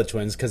the Bella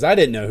twins, because I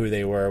didn't know who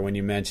they were when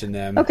you mentioned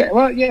them. Okay,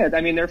 well, yeah,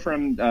 I mean, they're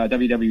from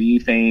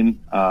WWE fame.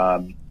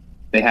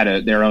 They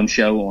had their own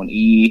show on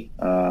E!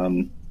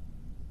 I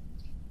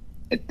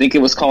think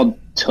it was called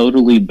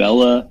Totally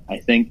Bella, I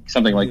think,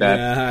 something like that.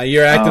 Yeah,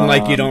 you're acting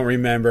like you don't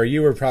remember.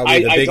 You were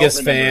probably the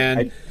biggest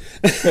fan.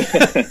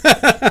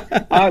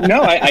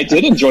 No, I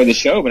did enjoy the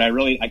show, but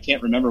I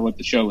can't remember what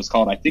the show was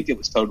called. I think it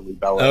was Totally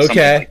Bella, something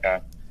like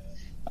that.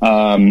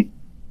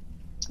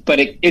 But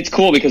it's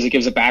cool because it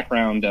gives a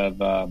background of,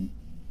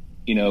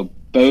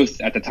 both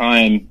at the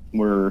time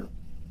were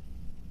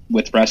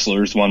with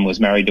wrestlers. One was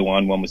married to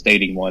one was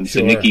dating one.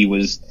 Sure. So Nikki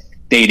was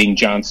dating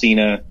John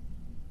Cena,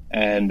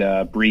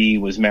 and Brie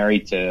was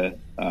married to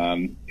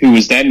who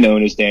was then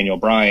known as Daniel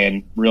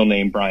Bryan, real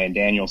name Bryan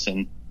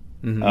Danielson.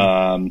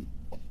 Mm-hmm.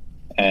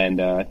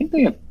 And I think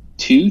they have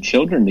 2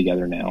 children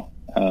together now.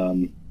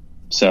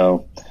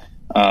 So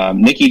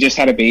Nikki just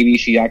had a baby.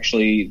 She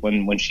actually,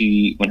 when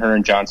her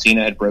and John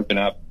Cena had broken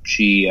up,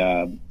 she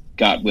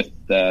got with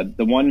the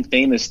one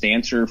famous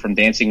dancer from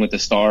Dancing with the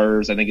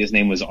Stars. I think his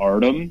name was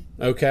Artem.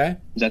 Okay.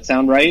 Does that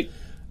sound right?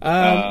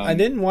 I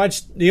didn't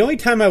watch. The only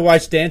time I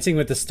watched Dancing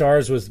with the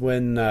Stars was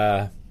when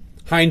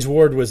Heinz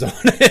Ward was on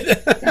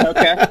it.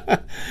 Okay.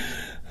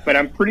 But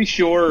I'm pretty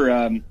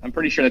sure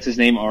that's his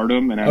name,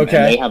 Artem, and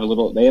they have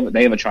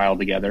they have a child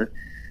together.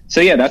 So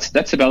yeah, that's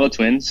the Bella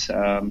twins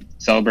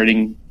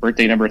celebrating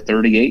birthday number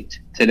 38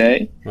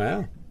 today.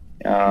 Wow.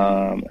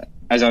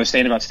 As I was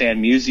saying about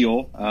Stan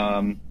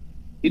Musial,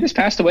 he just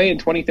passed away in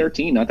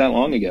 2013, not that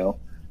long ago.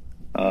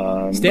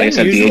 Stan Musial, at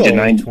the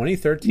age of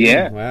 2013.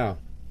 Yeah. Wow.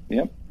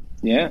 Yep.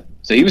 Yeah.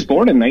 So he was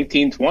born in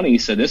 1920.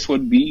 So this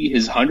would be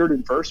his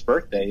 101st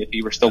birthday if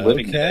he were still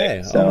living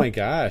today. So, oh my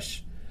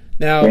gosh.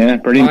 Now, yeah,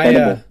 pretty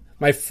incredible.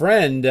 My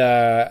friend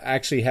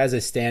actually has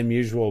a Stan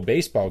Musial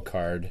baseball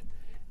card.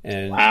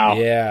 And wow.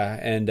 Yeah,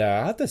 and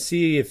I'll have to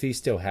see if he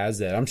still has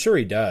that. I'm sure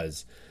he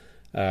does.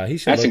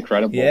 That's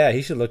incredible. Yeah,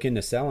 he should look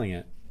into selling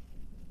it.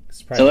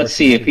 So let's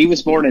see. If he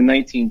was born in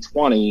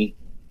 1920,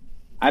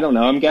 I don't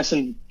know. I'm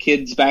guessing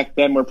kids back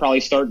then were probably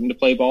starting to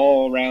play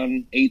ball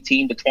around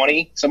 18 to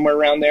 20, somewhere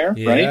around there,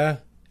 right?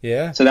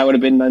 Yeah. So that would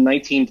have been the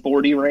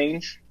 1940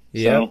 range.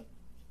 Yeah. So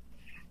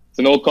it's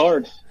an old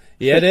card.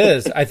 Yeah, it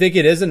is. I think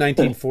it is a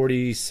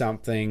 1940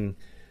 something.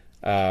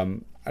 I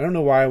don't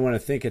know why I want to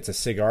think it's a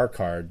cigar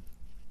card.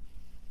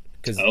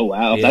 Oh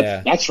wow,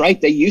 yeah. That's right.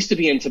 They used to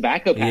be in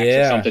tobacco packs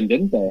or something,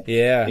 didn't they?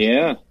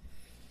 Yeah.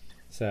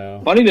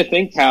 So funny to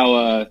think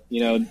how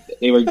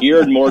they were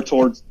geared more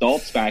towards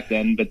adults back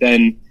then, but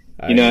then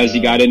as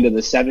you got into the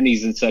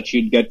 70s and such,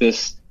 you'd get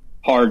this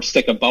hard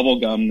stick of bubble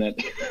gum that.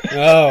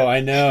 Oh, I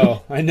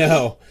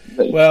know.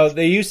 Well,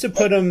 they used to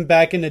put them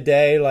back in the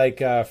day, like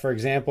for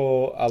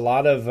example, a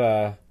lot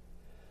of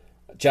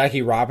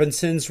Jackie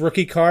Robinson's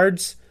rookie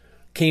cards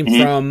came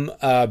from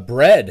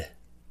bread,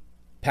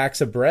 packs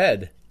of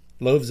bread.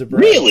 Loaves of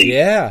bread. Really?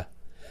 Yeah.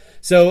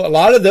 So a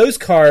lot of those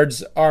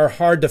cards are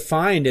hard to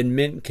find in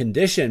mint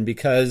condition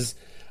because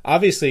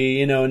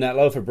obviously, in that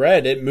loaf of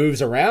bread, it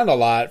moves around a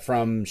lot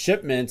from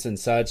shipments and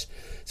such.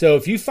 So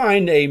if you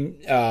find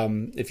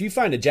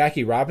a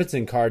Jackie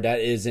Robinson card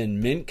that is in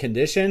mint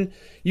condition,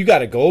 you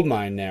got a gold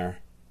mine there.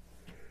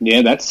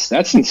 Yeah, that's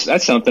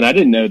something. I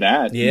didn't know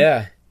that.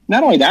 Yeah.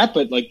 Not only that,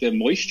 but like the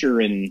moisture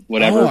and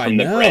whatever from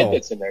the bread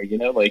that's in there,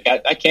 like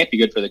that can't be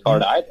good for the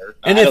card either.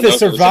 And if it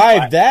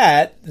survived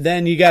that,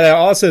 then you got to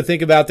also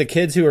think about the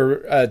kids who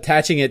are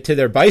attaching it to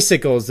their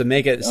bicycles to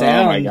make it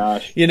sound. Oh my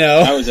gosh,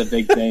 that was a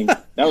big thing.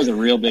 That was a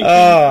real big thing.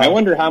 I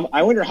wonder how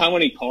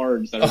many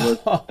cards that are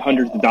worth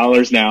hundreds of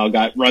dollars now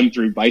got run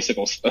through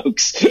bicycle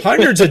spokes.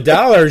 Hundreds of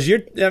dollars.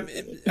 You're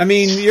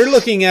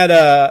looking at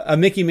a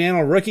Mickey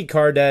Mantle rookie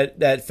card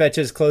that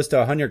fetches close to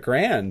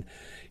 $100,000.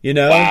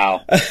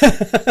 Wow.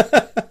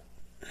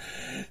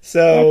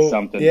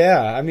 So,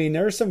 yeah,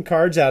 there are some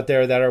cards out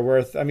there that are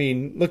worth,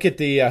 look at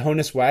the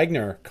Honus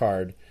Wagner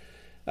card,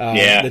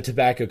 the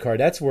tobacco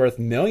card. That's worth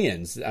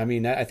millions.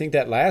 I think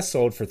that last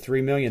sold for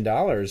 $3 million.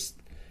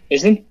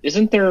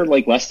 Isn't there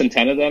like less than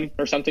 10 of them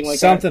or something like that?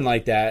 Something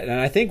like that.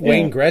 And I think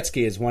Wayne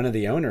Gretzky is one of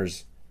the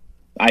owners.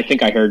 I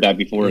think I heard that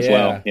before as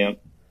well.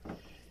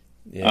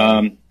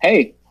 Yeah.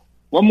 Hey,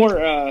 one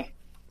more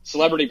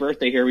celebrity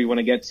birthday here we want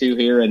to get to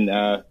here, and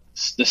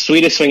the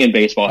sweetest swing in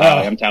baseball,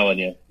 Howie, I'm telling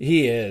you.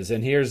 He is,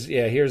 and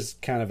here's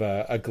kind of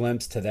a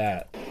glimpse to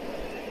that.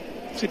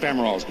 See if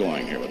Amarillo's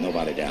going here with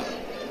nobody down.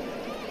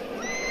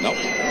 Nope.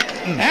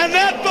 And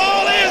that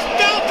ball is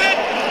belted!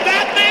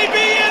 That may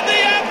be in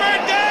the upper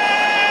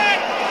deck!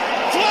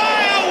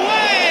 Fly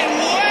away,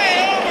 way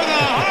over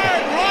the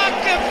Hard Rock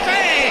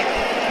Cafe!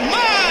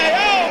 My,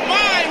 oh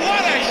my,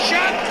 what a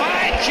shot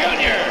by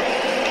Junior!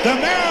 The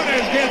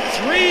Mariners get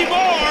 3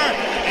 more,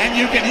 and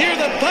you can hear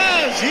the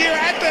buzz here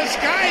at the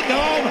Sky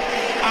Dome.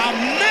 A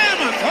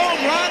mammoth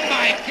home run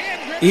by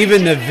Ken Griffey.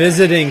 Even the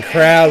visiting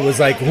crowd was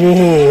like,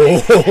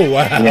 "Whoa,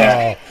 wow!"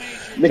 Yeah.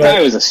 The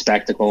guy was a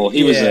spectacle.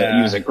 He was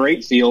a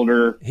great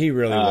fielder. He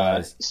really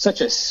was.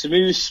 Such a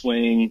smooth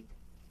swing,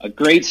 a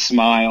great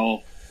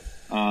smile.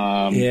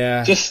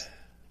 Just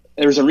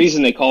there's a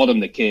reason they called him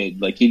the Kid.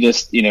 Like he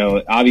just,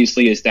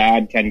 obviously his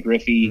dad, Ken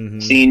Griffey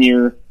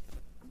Sr.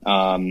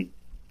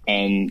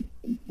 And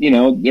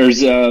there's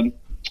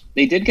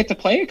they did get to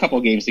play a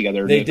couple games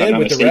together. They did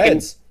with the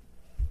Reds,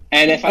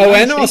 and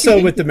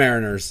also with the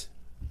Mariners.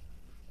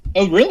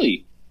 Oh,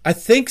 really? I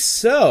think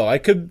so. I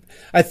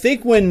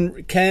think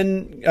when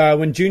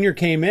Junior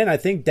came in, I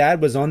think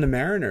Dad was on the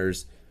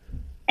Mariners.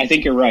 I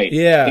think you're right.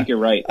 Yeah, I think you're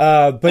right.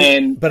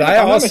 But I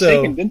also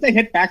mistaken, didn't they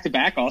hit back to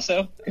back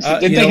also?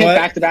 Didn't they hit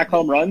back to back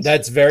home runs?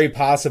 That's very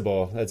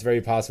possible.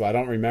 I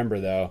don't remember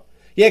though.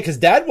 Yeah, because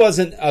Dad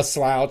wasn't a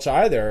slouch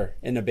either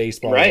in the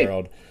baseball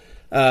world.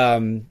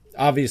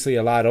 Obviously,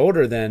 a lot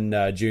older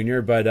than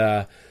Junior,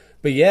 but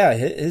yeah,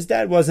 his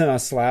dad wasn't a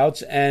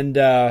slouch, and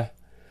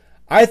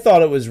I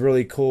thought it was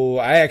really cool.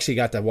 I actually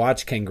got to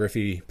watch Ken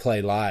Griffey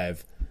play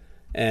live,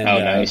 And,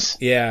 nice.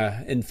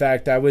 Yeah. In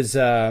fact, I was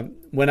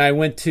when I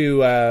went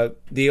to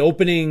the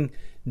opening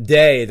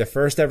day, the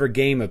first ever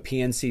game of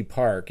PNC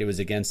Park, it was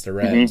against the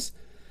Reds.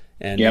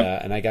 And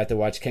and I got to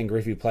watch Ken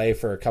Griffey play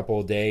for a couple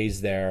of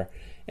days there.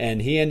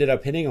 And he ended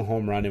up hitting a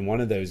home run in one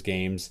of those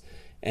games.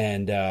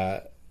 And,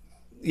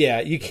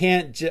 you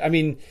can't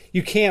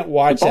you can't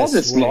watch the ball that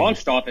just swing.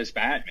 launched off his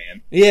bat,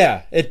 man.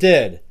 Yeah, it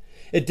did.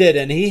 It did.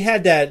 And he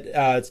had that,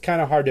 it's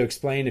kind of hard to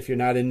explain if you're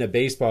not into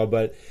baseball,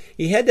 but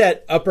he had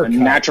that uppercut. A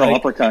natural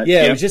uppercut.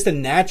 Yeah, it was just a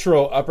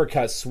natural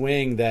uppercut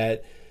swing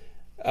that,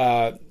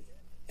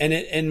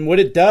 and what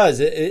it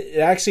does, it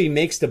actually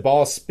makes the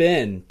ball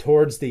spin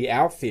towards the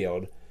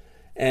outfield.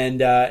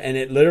 And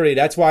it literally,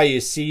 that's why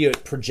you see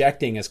it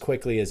projecting as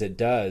quickly as it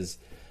does.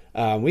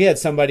 We had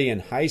somebody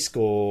in high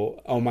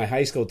school, on my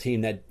high school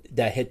team,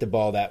 that hit the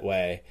ball that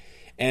way.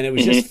 And it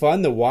was just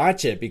fun to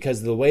watch it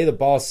because the way the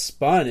ball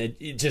spun,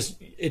 it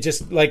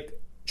just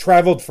like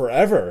traveled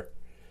forever.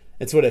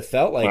 It's what it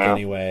felt like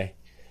anyway.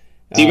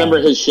 Do you remember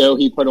his show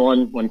he put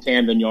on when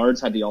Camden Yards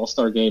had the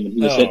All-Star game and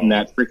he was hitting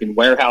that freaking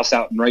warehouse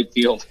out in right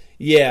field?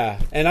 Yeah,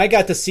 and I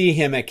got to see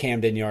him at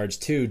Camden Yards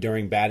too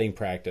during batting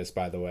practice,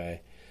 by the way.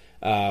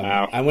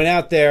 I went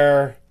out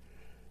there,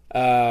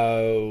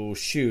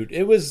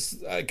 it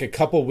was like a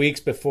couple weeks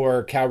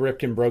before Cal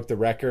Ripken broke the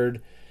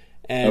record.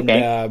 And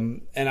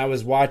and I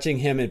was watching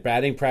him at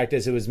batting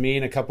practice. It was me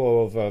and a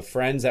couple of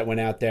friends that went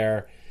out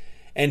there.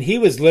 And he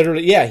was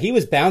literally, he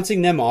was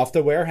bouncing them off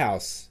the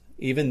warehouse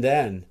even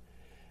then.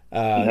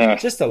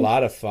 Just a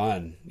lot of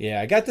fun. Yeah,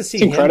 I got to see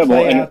him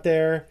play out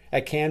there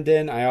at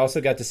Camden. I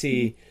also got to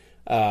see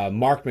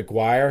Mark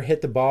McGwire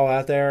hit the ball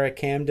out there at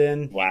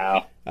Camden.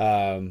 Wow.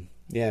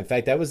 In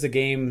fact, that was the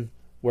game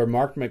where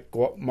Mark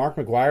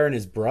McGwire and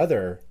his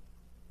brother,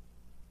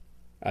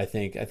 I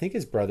think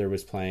his brother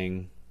was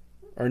playing.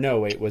 Or no,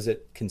 wait, was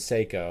it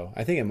Canseco?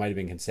 I think it might have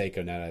been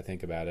Canseco now that I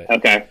think about it.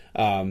 Okay.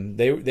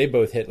 They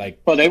both hit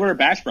like... Well, they were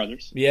Bash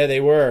Brothers. Yeah, they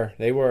were.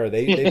 They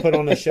put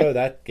on a show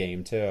that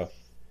game, too.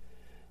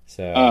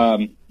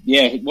 So...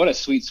 what a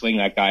sweet swing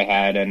that guy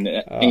had. And,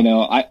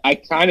 I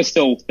kind of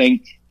still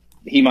think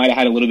he might have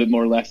had a little bit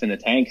more left in the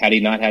tank had he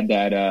not had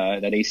that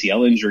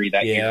ACL injury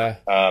that year.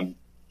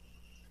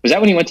 Was that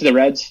when he went to the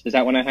Reds? Is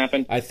that when that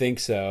happened? I think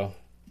so.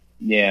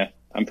 Yeah,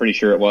 I'm pretty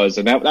sure it was.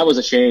 And that was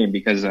a shame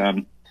because...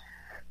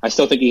 I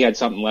still think he had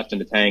something left in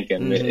the tank,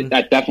 and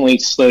that definitely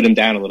slowed him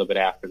down a little bit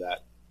after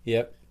that.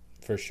 Yep,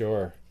 for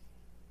sure.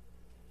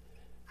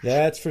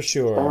 That's for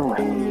sure. Well,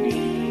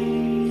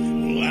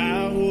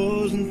 I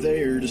wasn't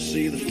there to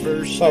see the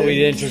first. Thought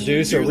we'd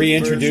introduce or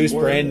reintroduce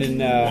Brandon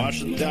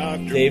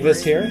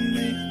Davis here.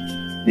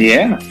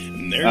 Yeah,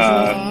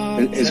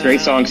 his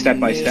great song "Step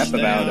by Step"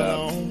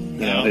 about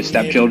his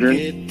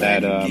stepchildren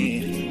that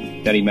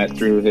he met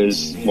through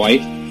his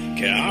wife.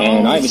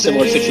 And I have a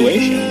similar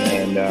situation.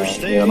 And,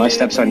 my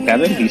stepson,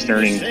 Kevin, he's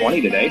turning 20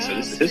 today, so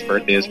this is his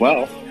birthday as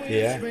well.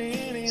 Yeah.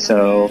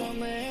 So,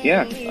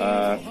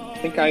 I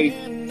think I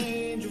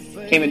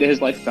came into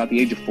his life about the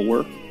age of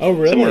 4. Oh,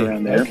 really? Somewhere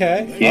around there.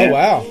 Okay. Yeah. Oh,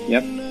 wow.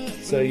 Yep.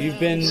 So you've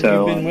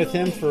been with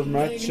him for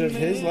much of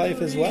his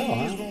life as well,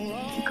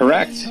 huh?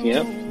 Correct.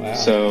 Yep. Wow.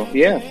 So,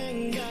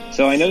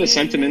 So I know the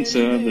sentiments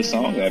of the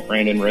song that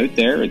Brandon wrote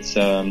there. It's,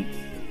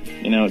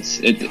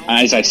 it's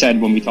as I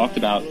said when we talked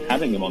about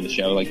having him on the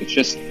show, like it's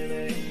just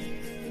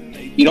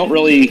you don't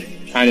really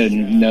kind of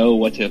know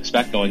what to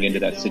expect going into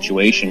that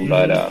situation,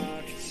 but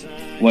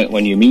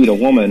when you meet a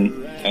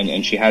woman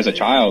and she has a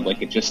child, like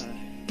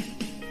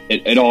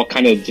it all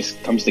kind of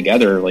just comes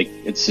together. Like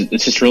it's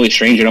just really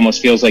strange. It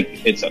almost feels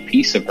like it's a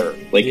piece of her.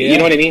 Like you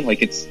know what I mean?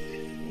 Like it's.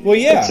 Well,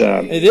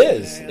 yeah, it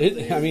is. It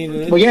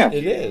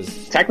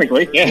is.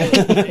 Technically, yeah.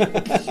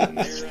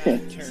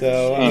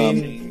 So,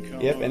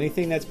 yep,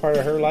 anything that's part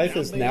of her life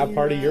is now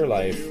part of your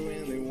life.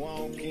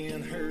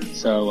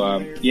 So,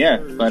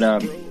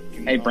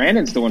 hey,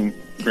 Brandon's doing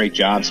a great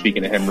job.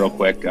 Speaking of him real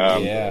quick.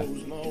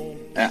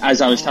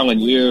 As I was telling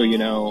you,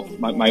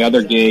 my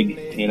other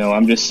gig,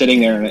 I'm just sitting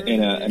there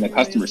in a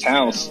customer's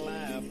house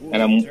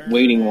and I'm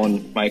waiting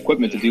on my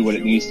equipment to do what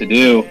it needs to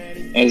do.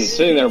 As I'm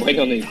sitting there waiting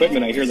on the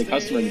equipment, I hear the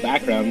customer in the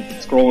background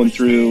scrolling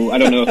through, I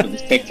don't know if it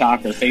was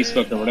TikTok or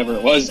Facebook or whatever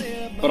it was,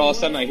 but all of a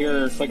sudden I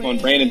hear her click on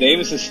Brandon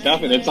Davis's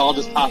stuff and it's all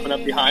just popping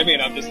up behind me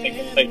and I'm just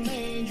thinking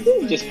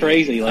like, just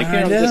crazy. Like here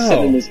I'm just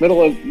sitting in this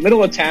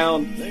middle of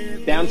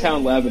town,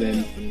 downtown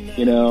Lebanon,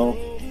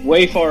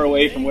 way far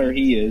away from where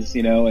he is,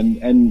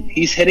 and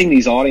he's hitting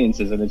these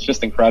audiences and it's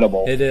just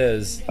incredible. It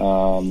is.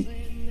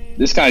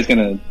 This guy's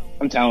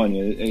I'm telling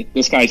you,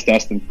 this guy's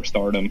destined for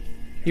stardom.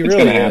 It's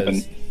really gonna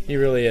happen. He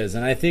really is,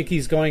 and I think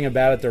he's going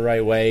about it the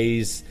right way.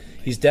 He's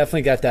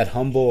definitely got that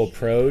humble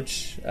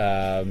approach,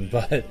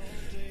 but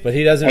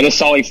he doesn't. I just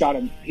saw he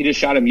just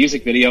shot a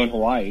music video in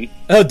Hawaii.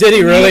 Oh, did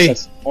he really?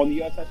 On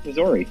the USS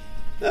Missouri.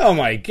 Oh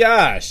my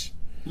gosh!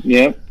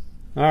 Yeah.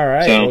 All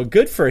right. So, well,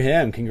 good for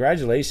him.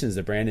 Congratulations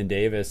to Brandon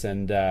Davis,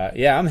 and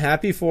I'm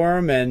happy for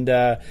him. And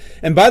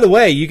by the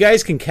way, you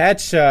guys can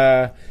catch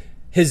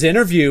his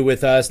interview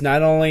with us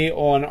not only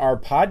on our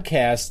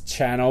podcast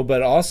channel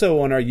but also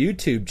on our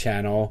YouTube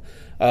channel.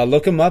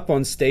 look them up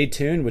on Stay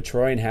Tuned with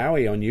Troy and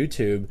Howie on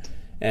YouTube.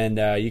 And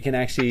you can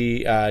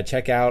actually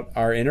check out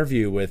our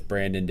interview with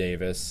Brandon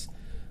Davis.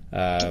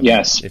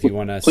 Yes. If you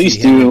want to please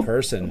see him do. in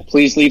person.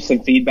 Please leave some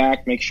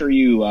feedback. Make sure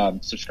you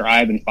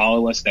subscribe and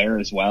follow us there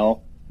as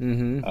well.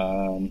 Mm-hmm.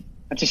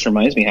 That just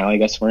reminds me, how I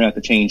guess we're going to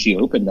have to change the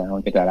open now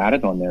and get that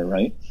added on there,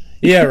 right?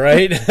 Yeah,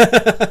 right?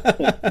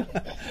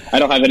 I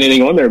don't have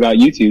anything on there about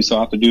YouTube, so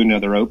I'll have to do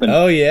another open.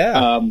 Oh,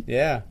 yeah.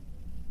 Yeah.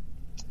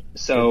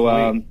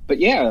 So, but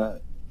yeah,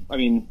 I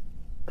mean,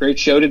 great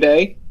show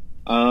today.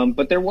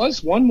 But there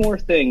was one more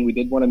thing we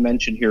did want to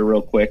mention here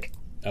real quick.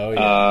 Oh,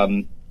 yeah.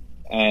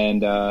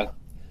 And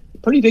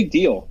pretty big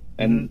deal.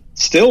 And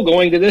still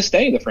going to this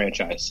day, the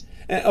franchise.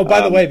 And,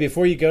 by the way,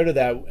 before you go to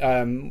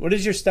that, what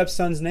is your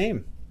stepson's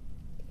name?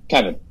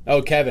 Kevin.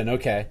 Oh, Kevin.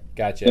 Okay.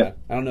 Gotcha. Yeah.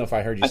 I don't know if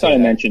I heard you I say thought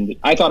that.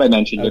 I thought I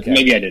mentioned Okay. it.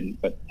 Maybe I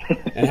didn't. But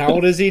And how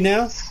old is he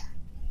now?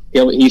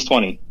 He's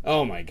 20.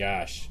 Oh, my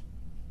gosh.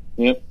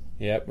 Yep.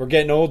 Yep. We're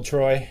getting old,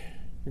 Troy.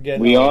 We're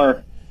getting We old.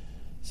 are.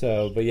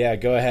 So, but yeah,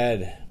 go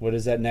ahead. What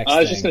is that next I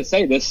was thing? just going to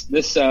say this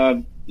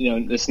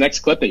this next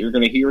clip that you're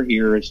going to hear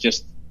here is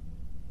just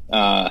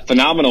a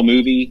phenomenal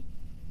movie,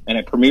 and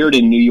it premiered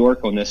in New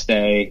York on this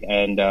day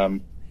and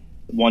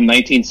won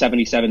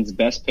 1977's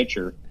Best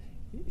Picture.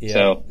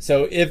 Yeah.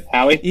 So if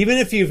Howie? even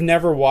if you've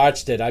never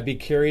watched it, I'd be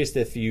curious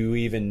if you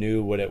even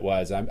knew what it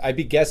was. I'd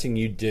be guessing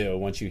you do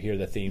once you hear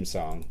the theme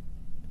song.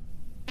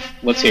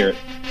 Let's hear it.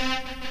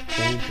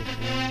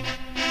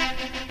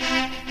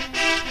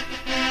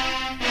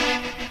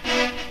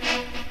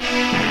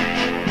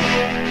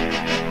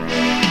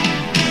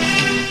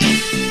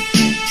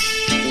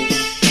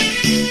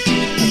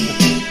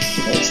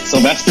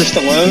 Sylvester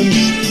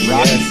Stallone's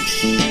Rocky.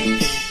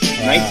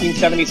 Yes.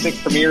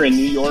 1976 premiere in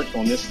New York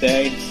on this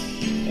day,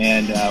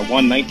 and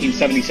won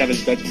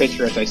 1977's Best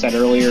Picture, as I said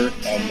earlier.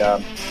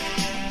 And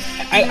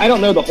I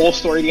don't know the whole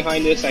story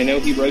behind this. I know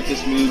he wrote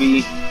this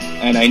movie,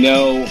 and I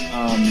know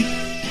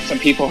some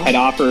people had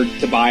offered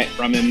to buy it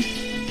from him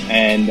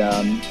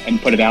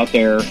and put it out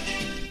there,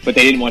 but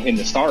they didn't want him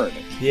to star in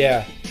it.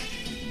 Yeah.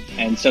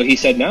 And so he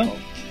said no.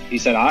 He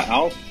said,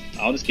 I'll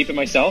just keep it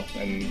myself,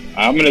 and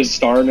I'm going to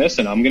star in this,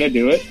 and I'm going to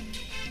do it.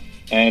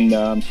 And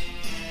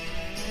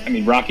I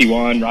mean, Rocky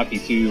 1, Rocky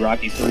 2,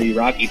 Rocky 3,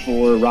 Rocky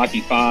 4, Rocky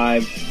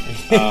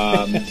 5.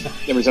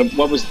 There was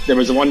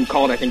a one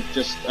called, I think,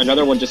 just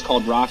another one just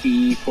called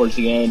Rocky towards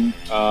the end.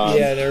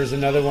 Yeah, there was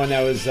another one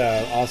that was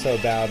also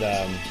about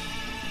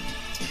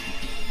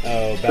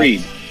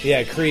Creed.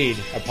 Yeah, Creed,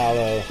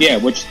 Apollo. Yeah,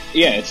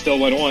 it still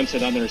went on. So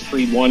then there's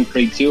Creed 1,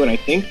 Creed 2, and I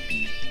think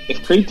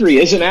if Creed 3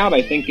 isn't out,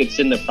 I think it's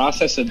in the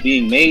process of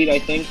being made, I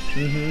think.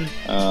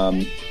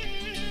 Mm-hmm.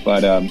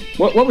 But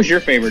what was your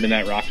favorite in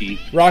that Rocky?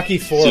 Rocky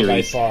 4 series?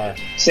 by far.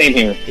 Same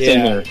here. Yeah,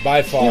 Same here.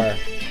 by far. Yeah.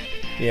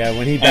 Yeah,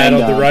 when he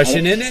battled the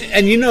Russian,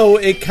 and you know,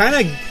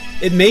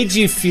 it made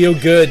you feel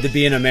good to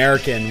be an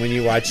American when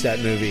you watch that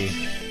movie.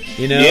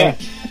 You know? Yeah.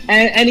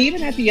 And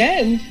even at the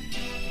end,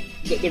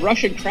 the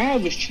Russian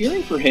crowd was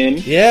cheering for him.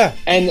 Yeah.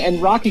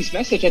 And Rocky's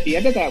message at the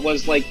end of that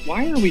was like,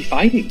 why are we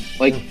fighting?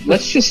 Like,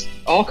 let's just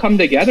all come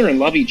together and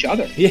love each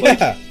other.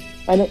 Yeah.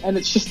 Like, and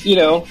it's just, you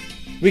know.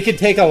 We could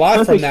take a lot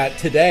perfect. from that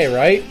today,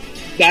 right?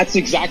 That's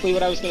exactly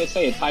what I was going to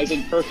say. It ties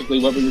in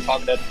perfectly what we were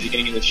talking about at the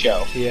beginning of the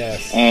show.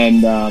 Yes.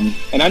 And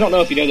I don't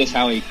know if you know this,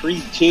 Howie.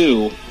 Creed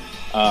 2,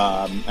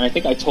 and I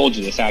think I told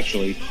you this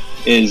actually,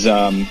 is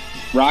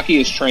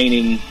Rocky is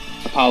training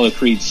Apollo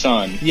Creed's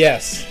son.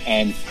 Yes.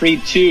 And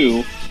Creed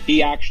 2,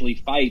 he actually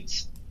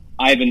fights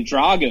Ivan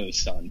Drago's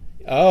son.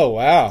 Oh,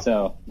 wow.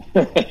 So,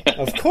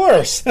 of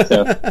course.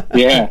 So,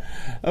 yeah.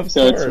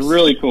 So it's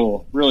really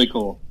cool. Really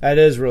cool. That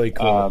is really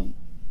cool. Wow.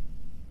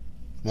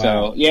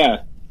 So,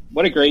 yeah.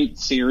 What a great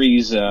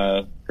series,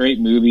 great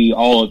movie,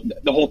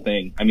 the whole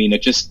thing. I mean,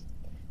 it just,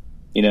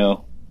 you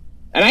know,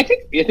 and I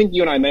think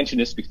you and I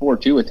mentioned this before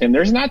too with him.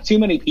 There's not too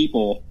many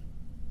people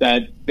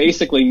that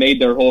basically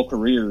made their whole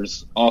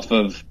careers off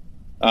of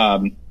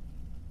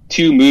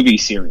 2 movie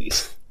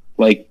series.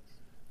 Like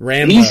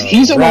Rambo,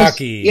 he's almost,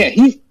 Rocky.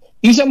 Yeah,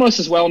 he's almost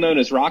as well known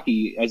as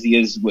Rocky as he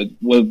is with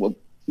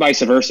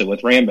vice versa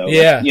with Rambo.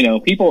 Yeah, like, you know,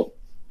 people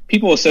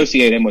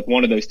associate him with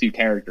one of those 2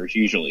 characters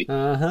usually.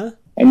 Uh-huh.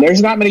 And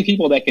there's not many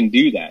people that can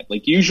do that.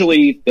 Like,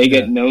 usually they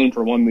get known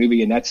for one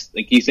movie, and that's,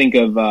 like, you think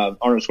of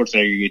Arnold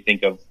Schwarzenegger, you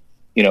think of,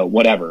 you know,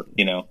 whatever,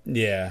 you know.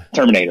 Yeah.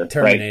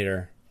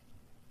 Terminator.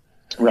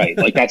 Right.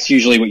 Like, that's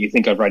usually what you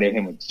think of right at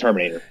him with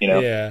Terminator, you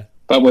know. Yeah.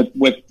 But with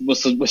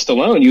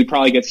Stallone, you'd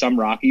probably get some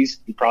Rockies.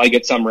 You'd probably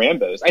get some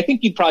Rambos. I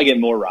think you'd probably get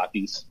more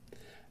Rockies.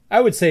 I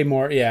would say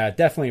more, yeah,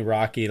 definitely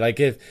Rocky. Like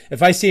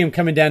if I see him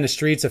coming down the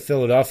streets of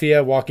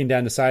Philadelphia, walking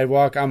down the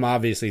sidewalk, I'm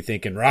obviously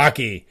thinking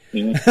Rocky.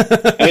 Yeah.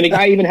 I mean, the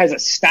guy even has a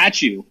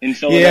statue in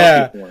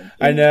Philadelphia for him.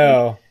 I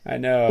know.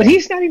 But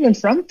he's not even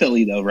from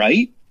Philly, though,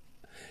 right?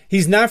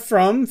 He's not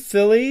from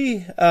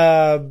Philly,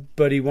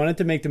 but he wanted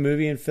to make the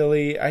movie in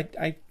Philly.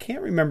 I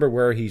can't remember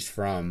where he's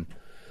from.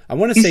 I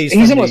want to say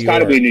he's from almost got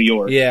to be New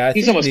York. Yeah,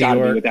 he's almost got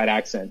to be with that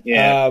accent.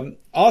 Yeah.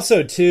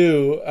 Also,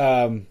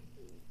 too,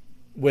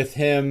 with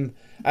him,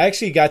 I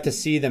actually got to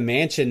see the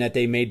mansion that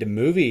they made the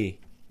movie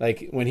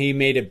like when he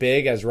made it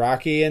big as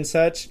Rocky and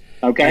such.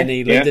 Okay. And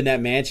he lived in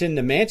that mansion.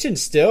 The mansion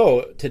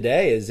still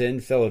today is in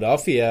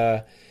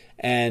Philadelphia,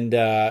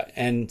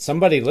 and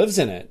somebody lives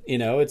in it. You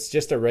know, it's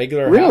just a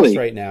regular house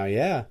right now.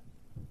 Yeah.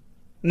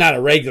 Not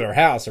a regular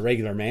house, a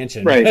regular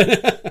mansion. Right.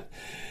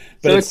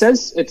 So it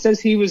says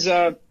he was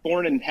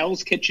born in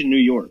Hell's Kitchen, New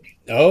York.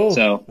 Oh,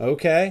 so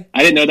okay. I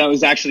didn't know that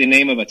was actually the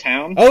name of a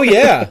town. Oh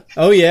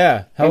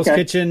yeah, Hell's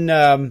Kitchen.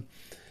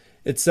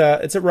 It's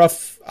a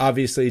rough,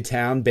 obviously,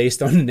 town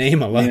based on the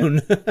name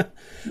alone. But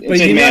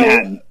it's in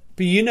Manhattan.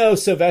 But you know,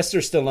 Sylvester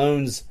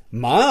Stallone's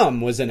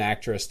mom was an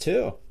actress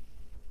too.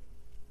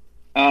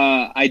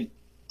 I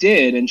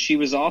did, and she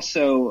was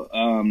also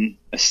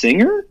a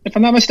singer, if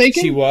I'm not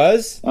mistaken. She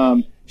was.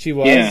 She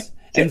was. Yeah.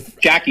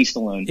 And Jackie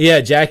Stallone.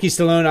 Yeah, Jackie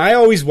Stallone. I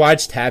always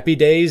watched Happy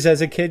Days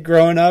as a kid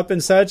growing up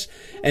and such,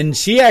 and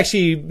she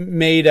actually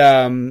made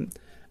a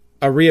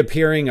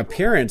reappearing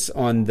appearance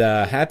on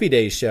the Happy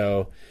Days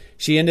show.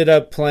 She ended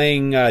up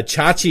playing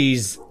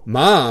Chachi's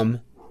mom,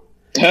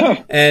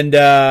 and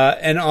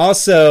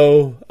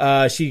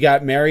also she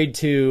got married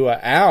to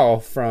Al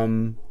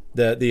from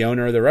the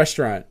owner of the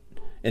restaurant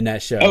in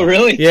that show. Oh,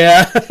 really?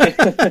 Yeah.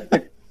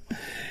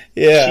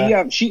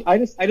 Yeah, I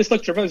just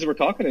looked her up as we were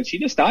talking, and she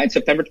just died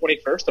September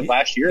 21st of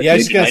last year. Yeah, I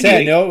was just gonna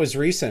say, I know it was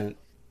recent.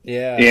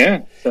 Yeah,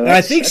 yeah. So and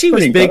I think she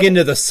was big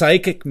into the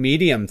psychic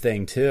medium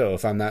thing too,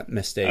 if I'm not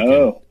mistaken.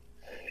 Oh,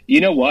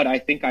 you know what? I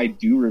think I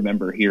do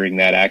remember hearing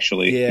that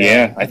actually.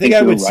 Yeah, I think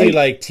I would see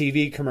like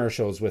TV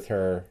commercials with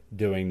her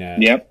doing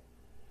that. Yep,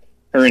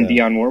 her and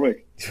Dionne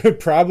Warwick.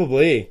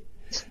 Probably.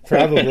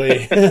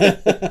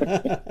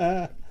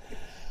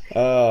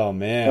 Oh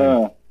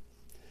man.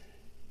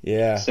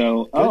 Yeah.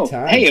 So,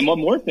 hey, and one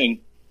more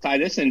thing, tie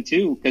this in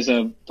too, because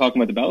of talking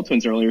about the Bella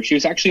Twins earlier. She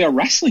was actually a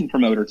wrestling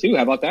promoter too.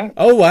 How about that?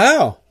 Oh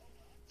wow.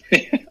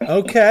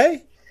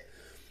 Okay.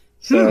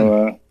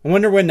 So, I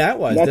wonder when that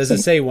was. Does it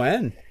say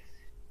when?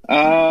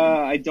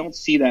 I don't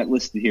see that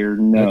listed here.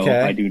 No,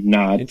 okay. I do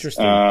not.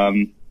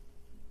 Interesting.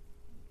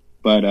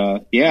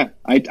 But yeah,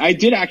 I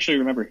did actually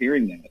remember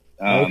hearing that.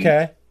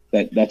 Okay.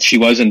 That she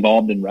was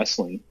involved in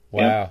wrestling.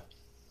 Wow. Yeah.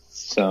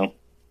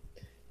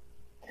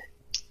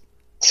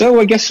 So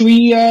I guess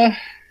we'll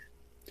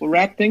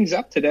wrap things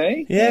up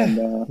today. Yeah,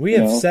 and, we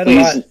have said a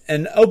lot.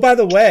 And by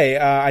the way,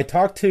 I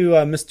talked to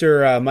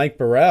Mr. Mike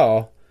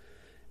Burrell,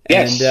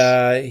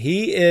 and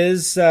he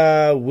is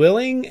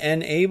willing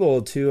and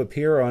able to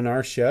appear on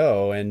our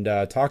show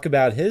and talk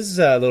about his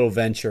little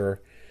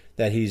venture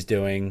that he's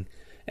doing,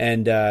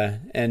 and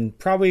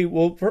probably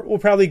we'll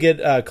probably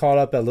get caught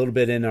up a little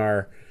bit in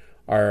our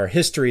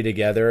history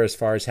together as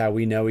far as how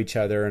we know each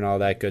other and all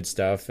that good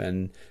stuff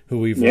and who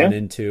we've run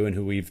into and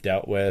who we've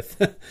dealt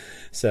with.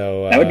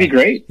 So that would be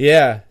great.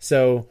 Yeah.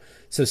 So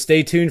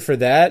stay tuned for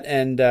that.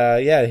 And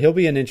he'll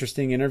be an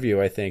interesting interview.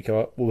 I think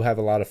we'll have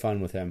a lot of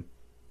fun with him.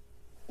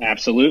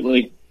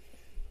 Absolutely.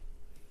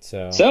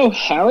 So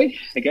Howie,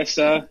 I guess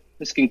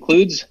this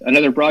concludes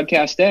another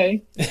broadcast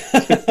day.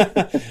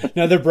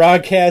 Another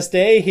broadcast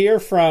day here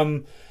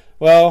from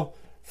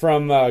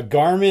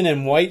Garmin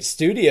and White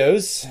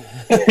Studios.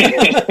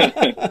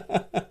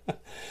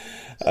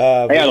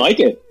 Hey, I like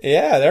it.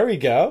 Yeah, there we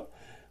go.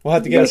 We'll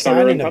have to get a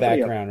sign in the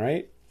background,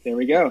 right? There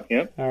we go.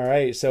 Yep. All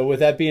right. So with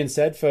that being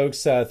said,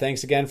 folks,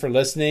 thanks again for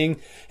listening.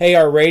 Hey,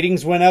 our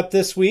ratings went up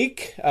this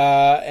week,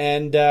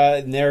 and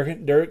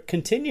they're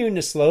continuing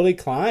to slowly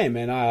climb.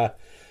 And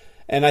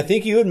I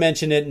think you had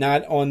mentioned it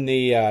not on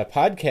the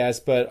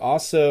podcast, but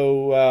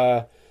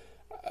also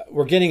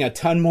we're getting a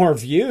ton more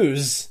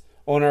views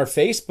on our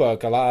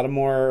Facebook. A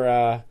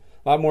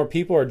lot more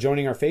people are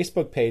joining our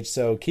Facebook page.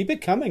 So keep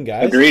it coming,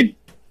 guys. Agreed.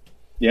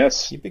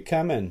 Yes. Keep it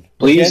coming.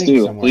 Please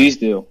do. Please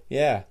do.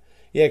 Yeah.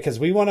 Yeah, because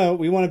we want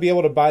to be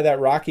able to buy that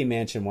Rocky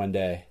Mansion one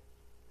day.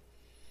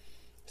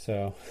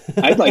 So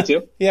I'd like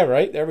to. Yeah,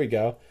 right. There we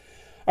go.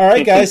 All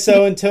right, guys.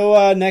 So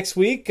until next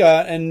week,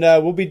 and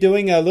we'll be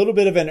doing a little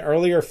bit of an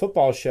earlier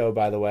football show,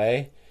 by the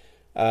way,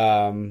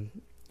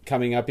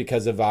 coming up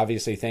because of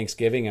obviously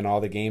Thanksgiving and all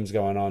the games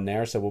going on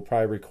there. So we'll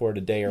probably record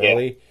a day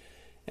early.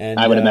 And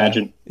I would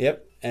imagine.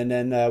 Yep. And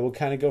then we'll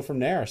kind of go from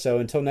there. So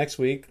until next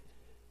week,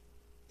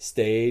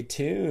 stay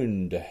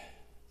tuned.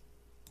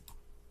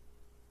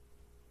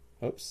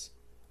 Oops.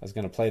 I was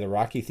going to play the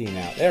Rocky theme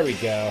out. There we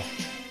go.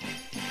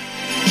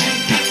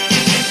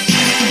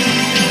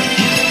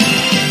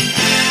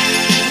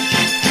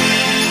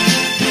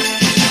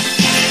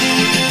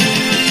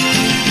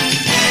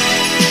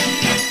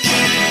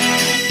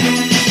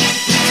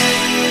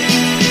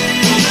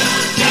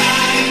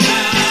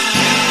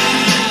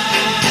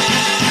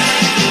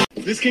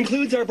 This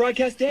concludes our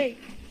broadcast day.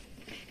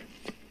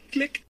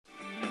 Click.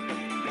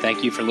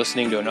 Thank you for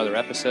listening to another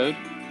episode.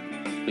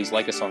 Please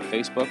like us on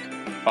Facebook.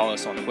 Follow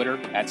us on Twitter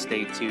at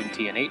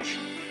StayTunedTNH.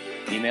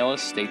 Email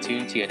us,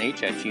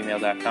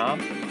 staytunedtnh@gmail.com.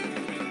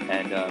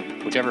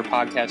 And whichever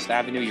podcast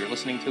avenue you're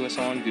listening to us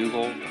on,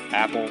 Google,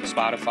 Apple,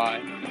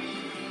 Spotify,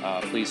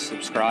 please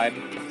subscribe,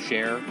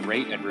 share,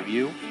 rate, and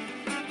review.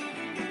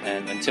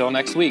 And until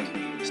next week,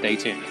 stay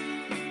tuned.